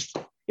not just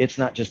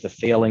the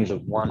failings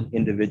of one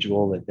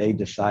individual that they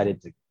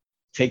decided to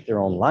take their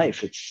own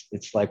life.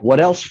 It's like, what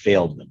else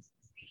failed them?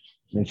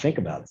 I mean, think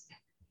about it.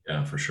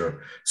 Yeah, for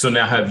sure. So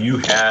now, have you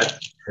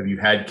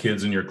had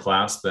kids in your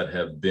class that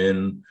have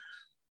been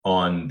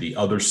on the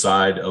other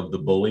side of the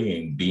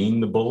bullying,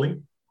 being the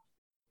bully?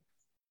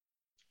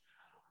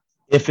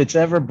 If it's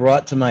ever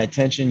brought to my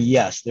attention,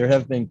 yes, there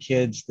have been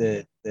kids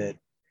that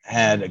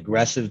had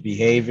aggressive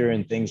behavior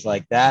and things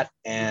like that.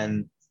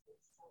 And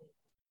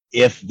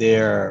if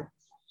their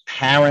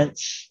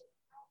parents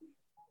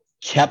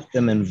kept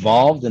them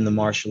involved in the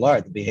martial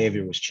art, the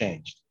behavior was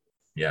changed.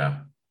 Yeah.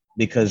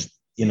 Because,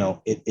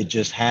 it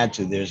just had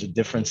to. There's a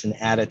difference in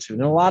attitude.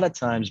 And a lot of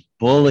times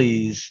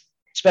bullies,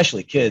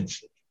 especially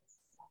kids,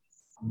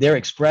 they're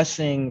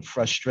expressing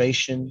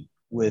frustration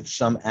with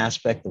some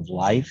aspect of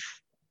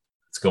life.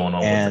 What's going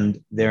on?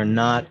 And they're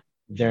not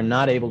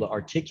able to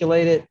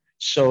articulate it.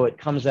 So it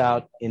comes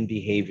out in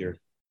behavior.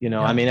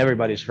 I mean,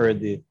 everybody's heard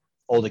the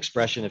old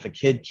expression, if a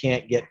kid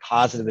can't get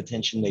positive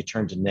attention, they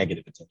turn to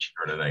negative attention.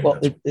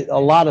 Well, a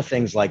lot of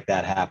things like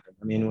that happen.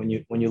 I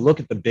mean, when you look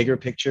at the bigger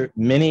picture,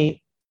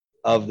 many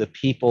of the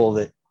people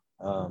that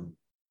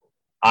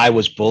I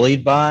was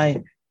bullied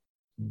by,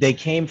 they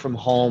came from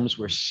homes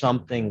where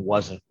something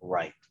wasn't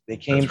right. They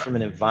came from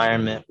an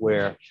environment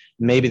where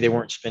maybe they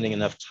weren't spending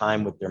enough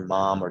time with their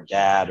mom or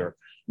dad, or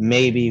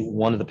maybe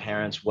one of the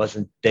parents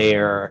wasn't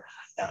there.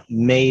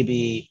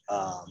 Maybe,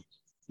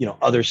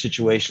 other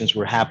situations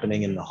were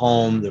happening in the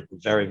home that were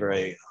very,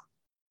 very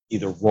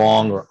either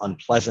wrong or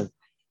unpleasant.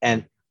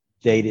 And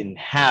they didn't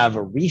have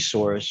a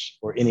resource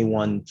or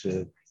anyone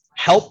to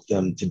help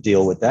them to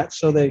deal with that.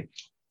 So they,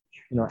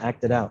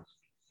 acted out.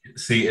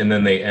 See, and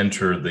then they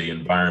enter the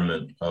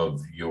environment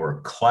of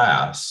your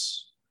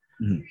class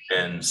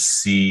and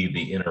see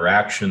the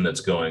interaction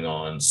that's going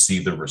on, see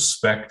the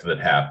respect that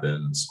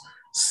happens,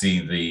 see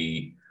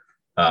the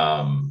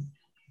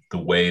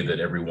way that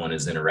everyone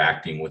is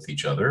interacting with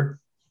each other.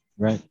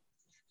 Right.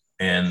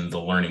 And the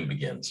learning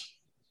begins.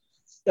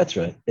 That's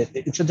right.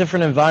 It's a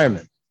different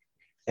environment.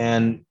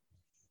 And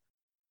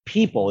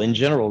people in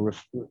general,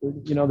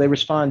 they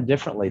respond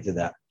differently to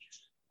that.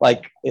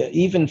 Like,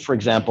 even, for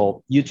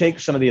example, you take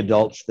some of the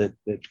adults that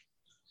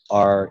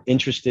are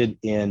interested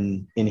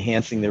in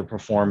enhancing their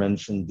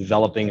performance and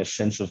developing a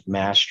sense of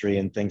mastery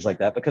and things like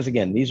that. Because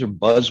again, these are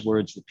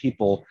buzzwords that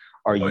people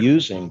are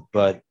using,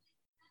 but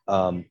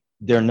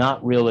they're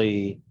not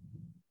really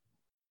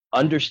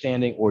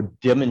understanding or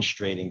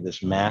demonstrating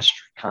this mastery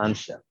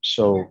concept.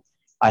 So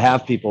I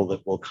have people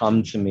that will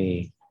come to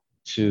me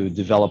to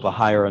develop a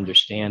higher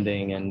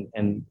understanding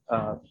and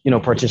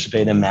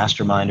participate in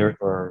Mastermind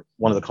or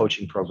one of the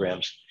coaching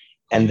programs.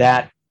 And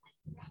that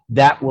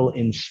will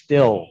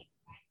instill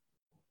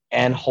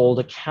and hold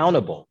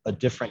accountable a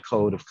different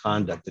code of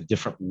conduct, a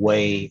different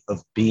way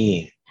of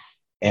being.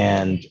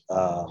 And,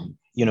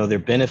 they're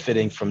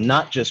benefiting from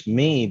not just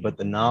me, but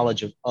the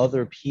knowledge of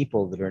other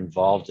people that are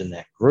involved in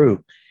that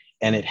group.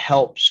 And it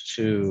helps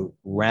to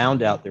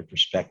round out their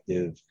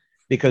perspective.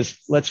 Because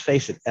let's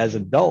face it, as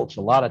adults,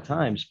 a lot of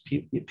times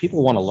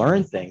people want to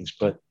learn things,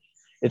 but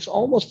it's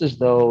almost as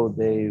though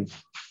they've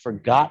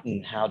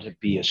forgotten how to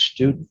be a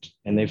student,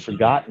 and they've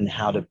forgotten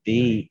how to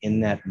be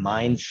in that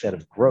mindset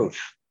of growth.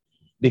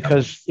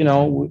 Because,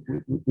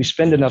 we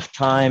spend enough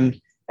time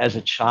as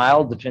a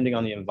child, depending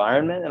on the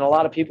environment. And a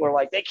lot of people are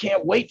like, they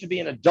can't wait to be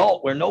an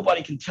adult where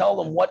nobody can tell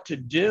them what to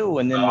do.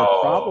 And then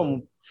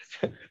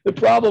the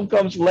problem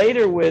comes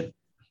later with,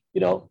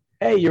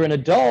 hey, you're an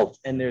adult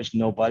and there's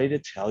nobody to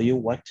tell you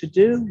what to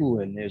do.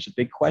 And there's a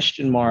big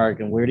question mark.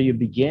 And where do you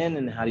begin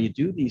and how do you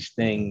do these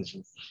things?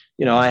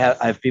 And, I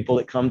have people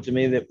that come to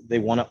me that they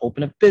want to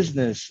open a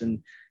business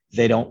and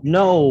they don't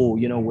know,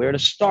 where to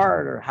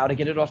start or how to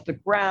get it off the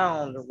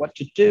ground or what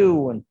to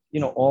do. And,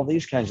 all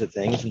these kinds of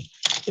things. And,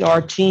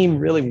 our team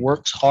really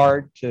works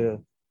hard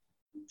to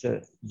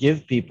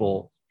give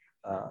people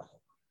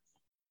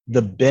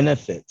the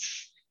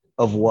benefits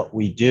of what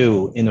we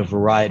do in a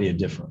variety of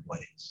different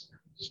ways.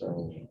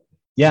 So,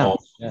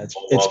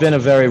 it's been a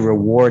very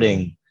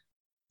rewarding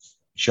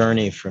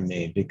journey for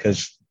me,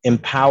 because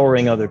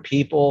empowering other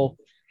people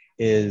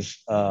is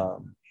a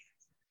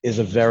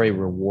very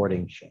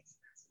rewarding thing.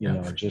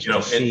 And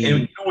you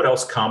know what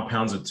else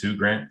compounds it too,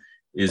 Grant,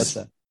 is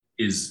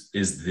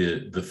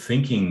the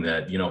thinking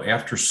that,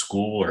 after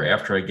school or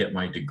after I get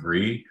my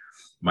degree,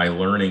 my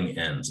learning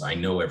ends. I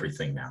know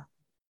everything now.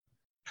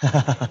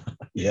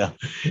 Yeah.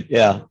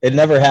 It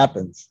never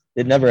happens.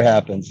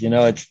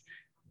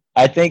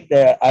 I think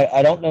that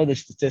I don't know the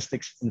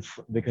statistics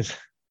because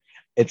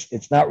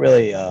it's not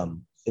really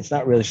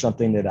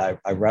something that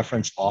I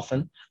reference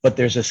often, but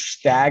there's a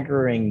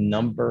staggering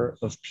number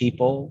of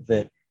people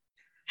that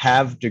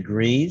have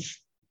degrees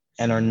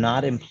and are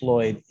not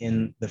employed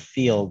in the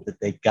field that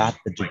they got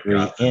the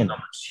degree in. That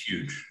number's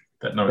huge.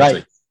 That number's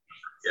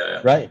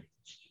right. Right.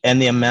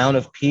 And the amount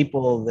of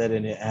people that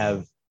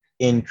have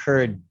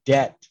incurred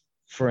debt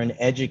for an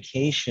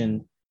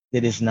education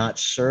that is not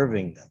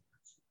serving them.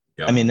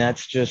 Yep. I mean,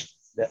 that's just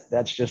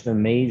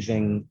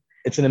amazing.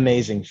 It's an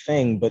amazing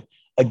thing. But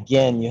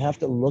again, you have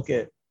to look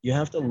at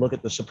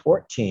the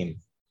support team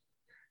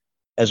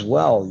as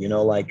well.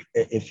 Like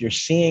if you're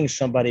seeing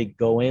somebody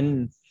go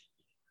into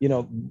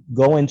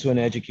an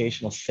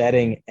educational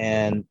setting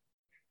and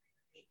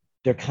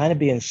they're kind of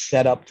being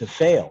set up to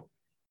fail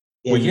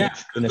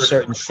in a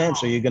certain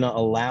sense, are you going to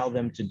allow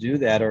them to do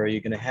that? Or are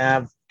you going to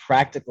have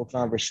practical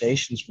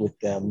conversations with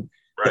them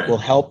that will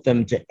help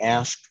them to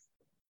ask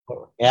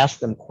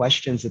them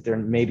questions that they're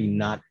maybe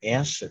not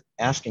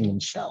asking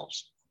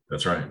themselves.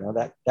 That's right. You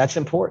know, that's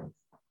important.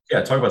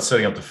 Yeah, talk about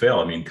setting up to fail.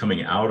 I mean,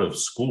 coming out of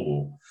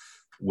school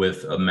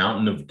with a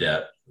mountain of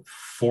debt,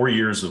 4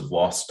 years of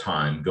lost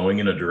time, going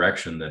in a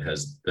direction that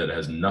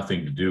has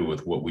nothing to do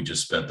with what we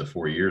just spent the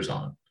 4 years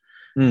on,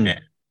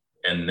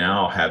 and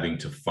now having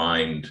to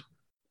find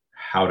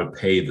how to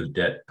pay the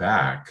debt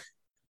back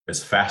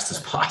as fast as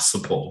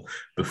possible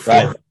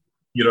before,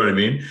 you know what I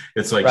mean?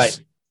 It's like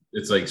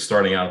it's like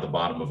starting out at the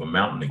bottom of a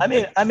mountain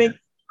again. I mean,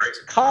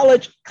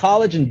 college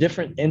and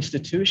different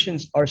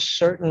institutions are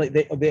certainly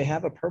they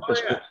have a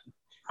purpose. Oh,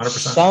 yeah. 100%.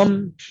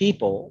 Some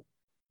people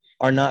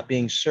are not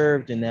being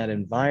served in that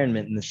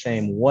environment in the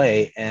same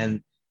way,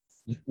 and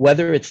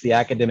whether it's the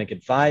academic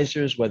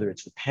advisors, whether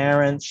it's the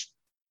parents,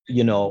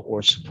 you know,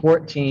 or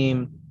support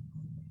team,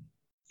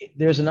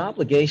 there's an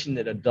obligation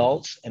that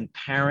adults and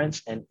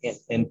parents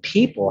and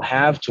people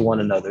have to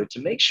one another to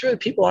make sure that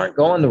people aren't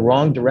going the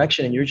wrong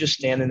direction and you're just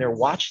standing there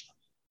watching them.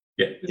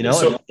 Yeah. You know,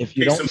 so if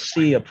you don't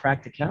see a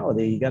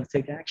practicality, you got to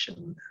take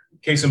action.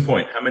 Case in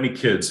point, how many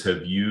kids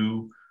have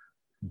you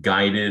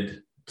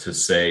guided to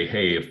say,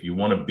 hey, if you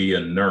want to be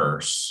a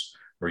nurse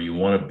or you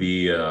want to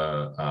be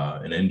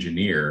an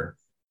engineer,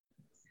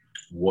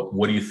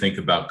 what do you think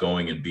about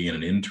going and being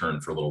an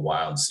intern for a little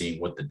while and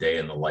seeing what the day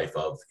in the life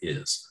of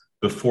is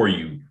before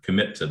you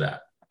commit to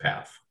that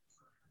path?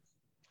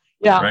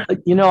 Yeah, right?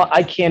 You know,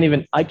 I can't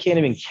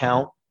even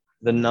count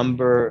the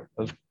number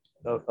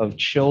of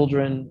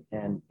children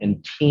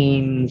and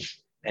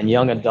teens and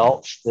young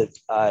adults that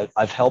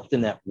I've helped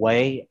in that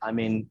way. I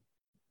mean,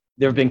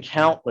 there have been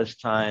countless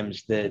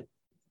times that,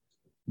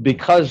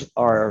 because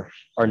our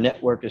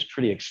network is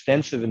pretty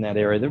extensive in that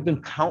area, there have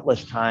been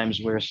countless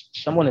times where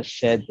someone has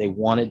said they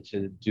wanted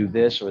to do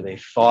this or they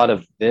thought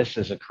of this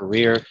as a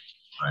career.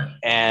 Right.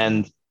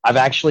 And I've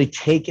actually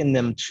taken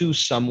them to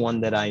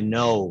someone that I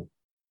know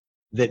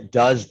that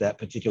does that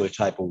particular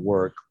type of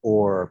work,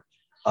 or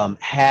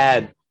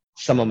had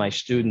some of my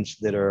students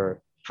that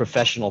are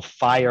professional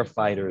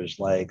firefighters,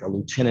 like a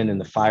lieutenant in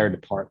the fire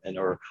department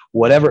or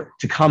whatever,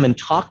 to come and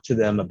talk to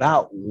them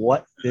about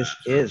what this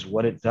is,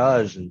 what it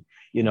does, and,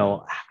 you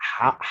know,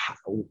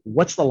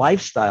 what's the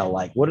lifestyle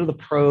like? What are the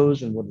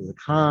pros and what are the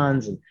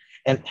cons,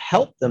 and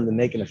help them to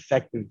make an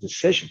effective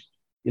decision,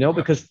 you know,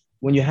 because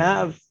when you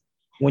have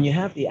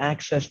the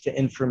access to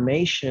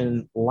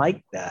information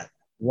like that,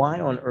 why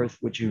on earth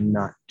would you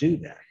not do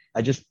that?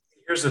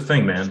 Here's the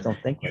thing, man. Don't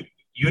think like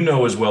you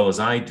know as well as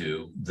I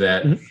do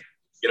that,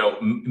 you know,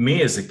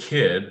 me as a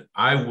kid,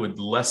 I would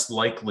less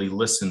likely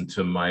listen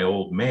to my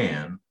old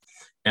man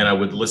and I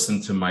would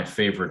listen to my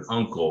favorite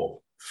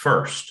uncle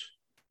first.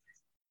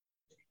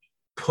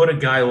 Put a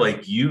guy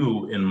like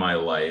you in my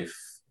life,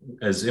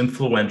 as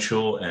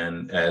influential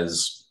and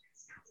as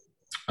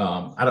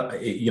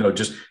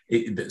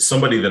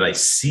somebody that I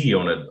see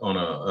on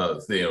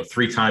a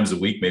 3 times a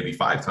week, maybe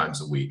 5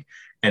 times a week,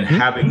 and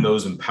having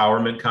those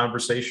empowerment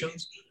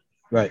conversations,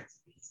 right?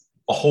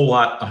 A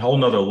whole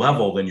nother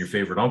level than your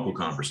favorite uncle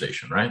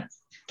conversation, right?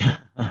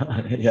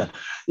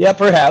 Yeah,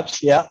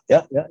 perhaps. Yeah.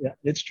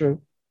 It's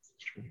true.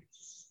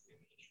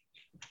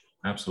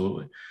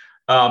 Absolutely.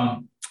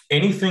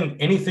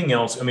 Anything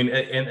else? I mean,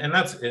 and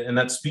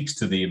that speaks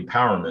to the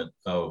empowerment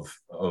of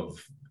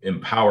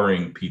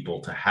empowering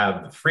people to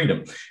have the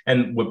freedom.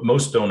 And what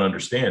most don't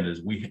understand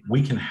is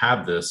we can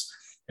have this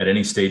at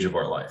any stage of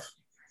our life.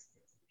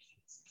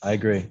 I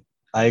agree.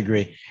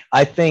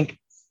 I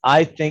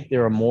think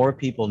there are more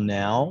people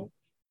now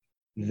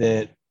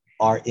that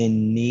are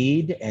in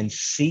need and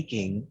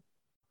seeking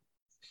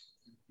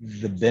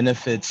the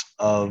benefits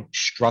of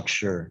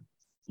structure,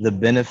 the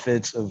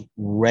benefits of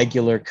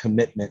regular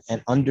commitment,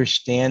 and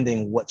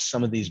understanding what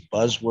some of these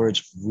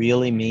buzzwords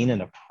really mean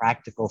in a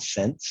practical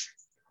sense.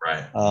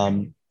 Right.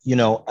 You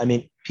know, I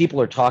mean,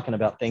 people are talking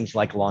about things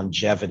like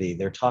longevity.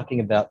 They're talking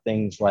about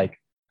things like,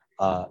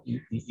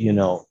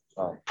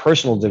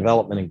 personal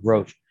development and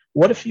growth.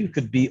 What if you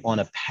could be on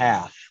a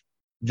path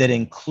that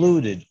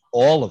included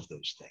all of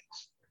those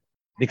things?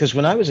 Because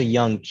when I was a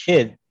young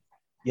kid,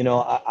 you know,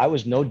 I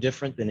was no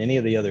different than any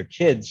of the other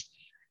kids,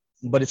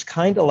 but it's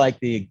kind of like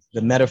the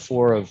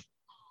metaphor of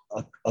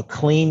a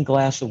clean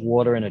glass of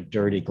water and a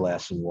dirty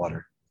glass of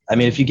water. I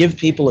mean, if you give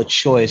people a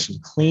choice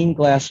of clean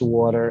glass of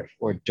water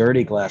or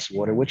dirty glass of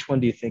water, which one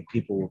do you think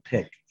people will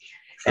pick?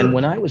 Sure. And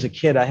when I was a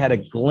kid, I had a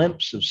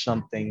glimpse of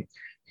something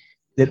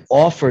that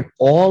offered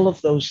all of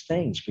those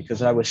things,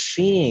 because I was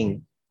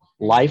seeing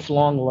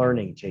lifelong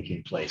learning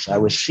taking place. I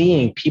was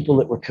seeing people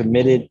that were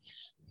committed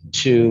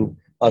to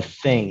a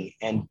thing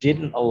and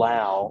didn't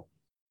allow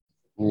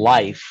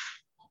life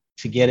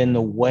to get in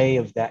the way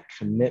of that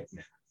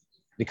commitment,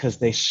 because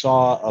they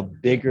saw a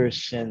bigger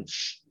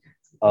sense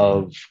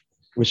of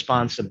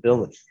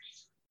responsibility.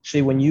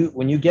 See, when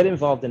you get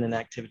involved in an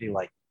activity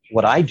like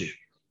what I do,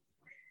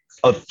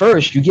 at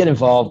first you get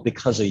involved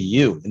because of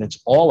you, and it's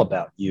all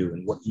about you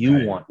and what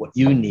you want, what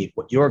you need,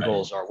 what your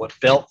goals are, what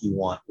belt you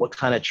want, what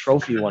kind of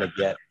trophy you want to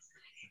get.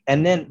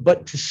 And then,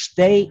 but to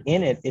stay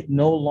in it, it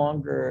no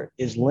longer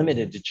is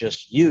limited to just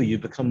you. You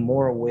become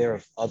more aware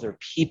of other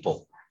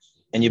people,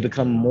 and you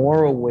become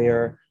more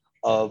aware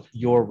of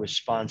your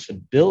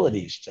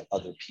responsibilities to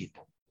other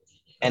people.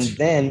 And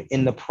then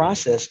in the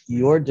process,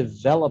 you're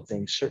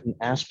developing certain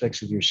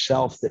aspects of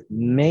yourself that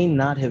may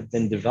not have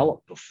been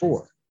developed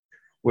before,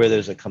 where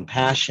there's a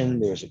compassion,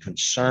 there's a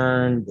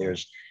concern,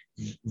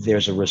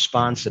 there's a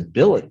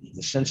responsibility,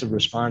 the sense of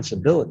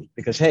responsibility.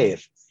 Because, hey,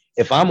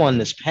 if I'm on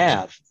this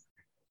path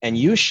and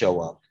you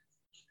show up,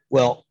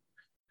 well,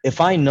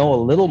 if I know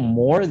a little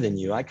more than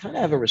you, I kind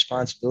of have a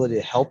responsibility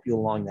to help you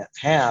along that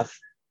path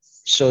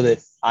so that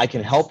I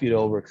can help you to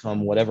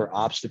overcome whatever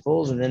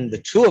obstacles. And then the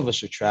two of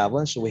us are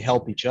traveling, so we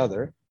help each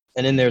other.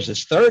 And then there's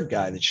this third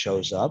guy that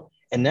shows up.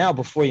 And now,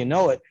 before you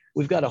know it,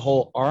 we've got a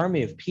whole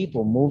army of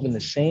people moving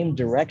the same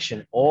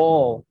direction,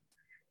 all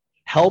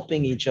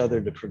helping each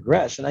other to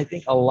progress. And I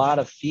think a lot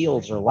of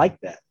fields are like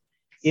that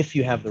if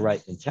you have the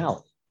right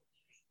mentality.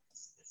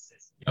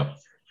 Yep.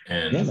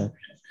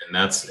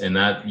 And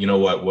that, you know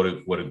what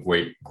a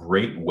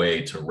great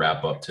way to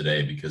wrap up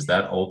today, because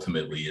that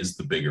ultimately is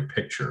the bigger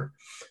picture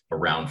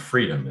around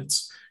freedom.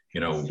 It's,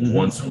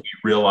 once we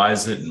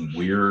realize it and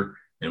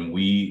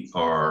we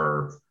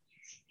are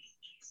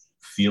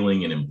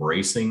feeling and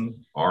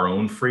embracing our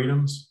own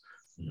freedoms,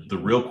 the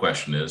real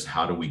question is,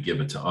 how do we give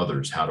it to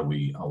others? How do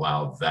we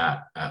allow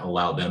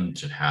them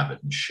to have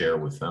it and share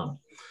with them?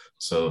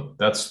 So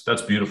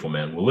that's beautiful,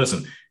 man. Well,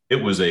 listen,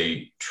 it was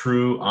a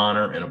true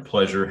honor and a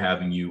pleasure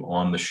having you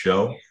on the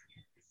show.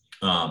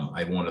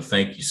 I want to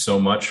thank you so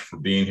much for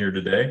being here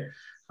today.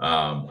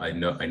 I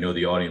know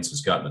the audience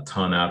has gotten a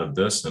ton out of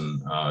this,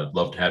 and I'd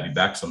love to have you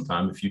back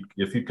sometime if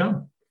you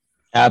come.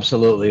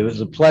 Absolutely. It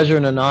was a pleasure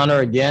and an honor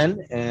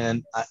again.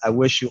 And I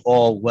wish you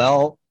all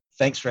well.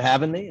 Thanks for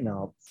having me, and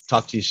I'll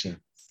talk to you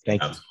soon.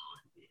 Thank you.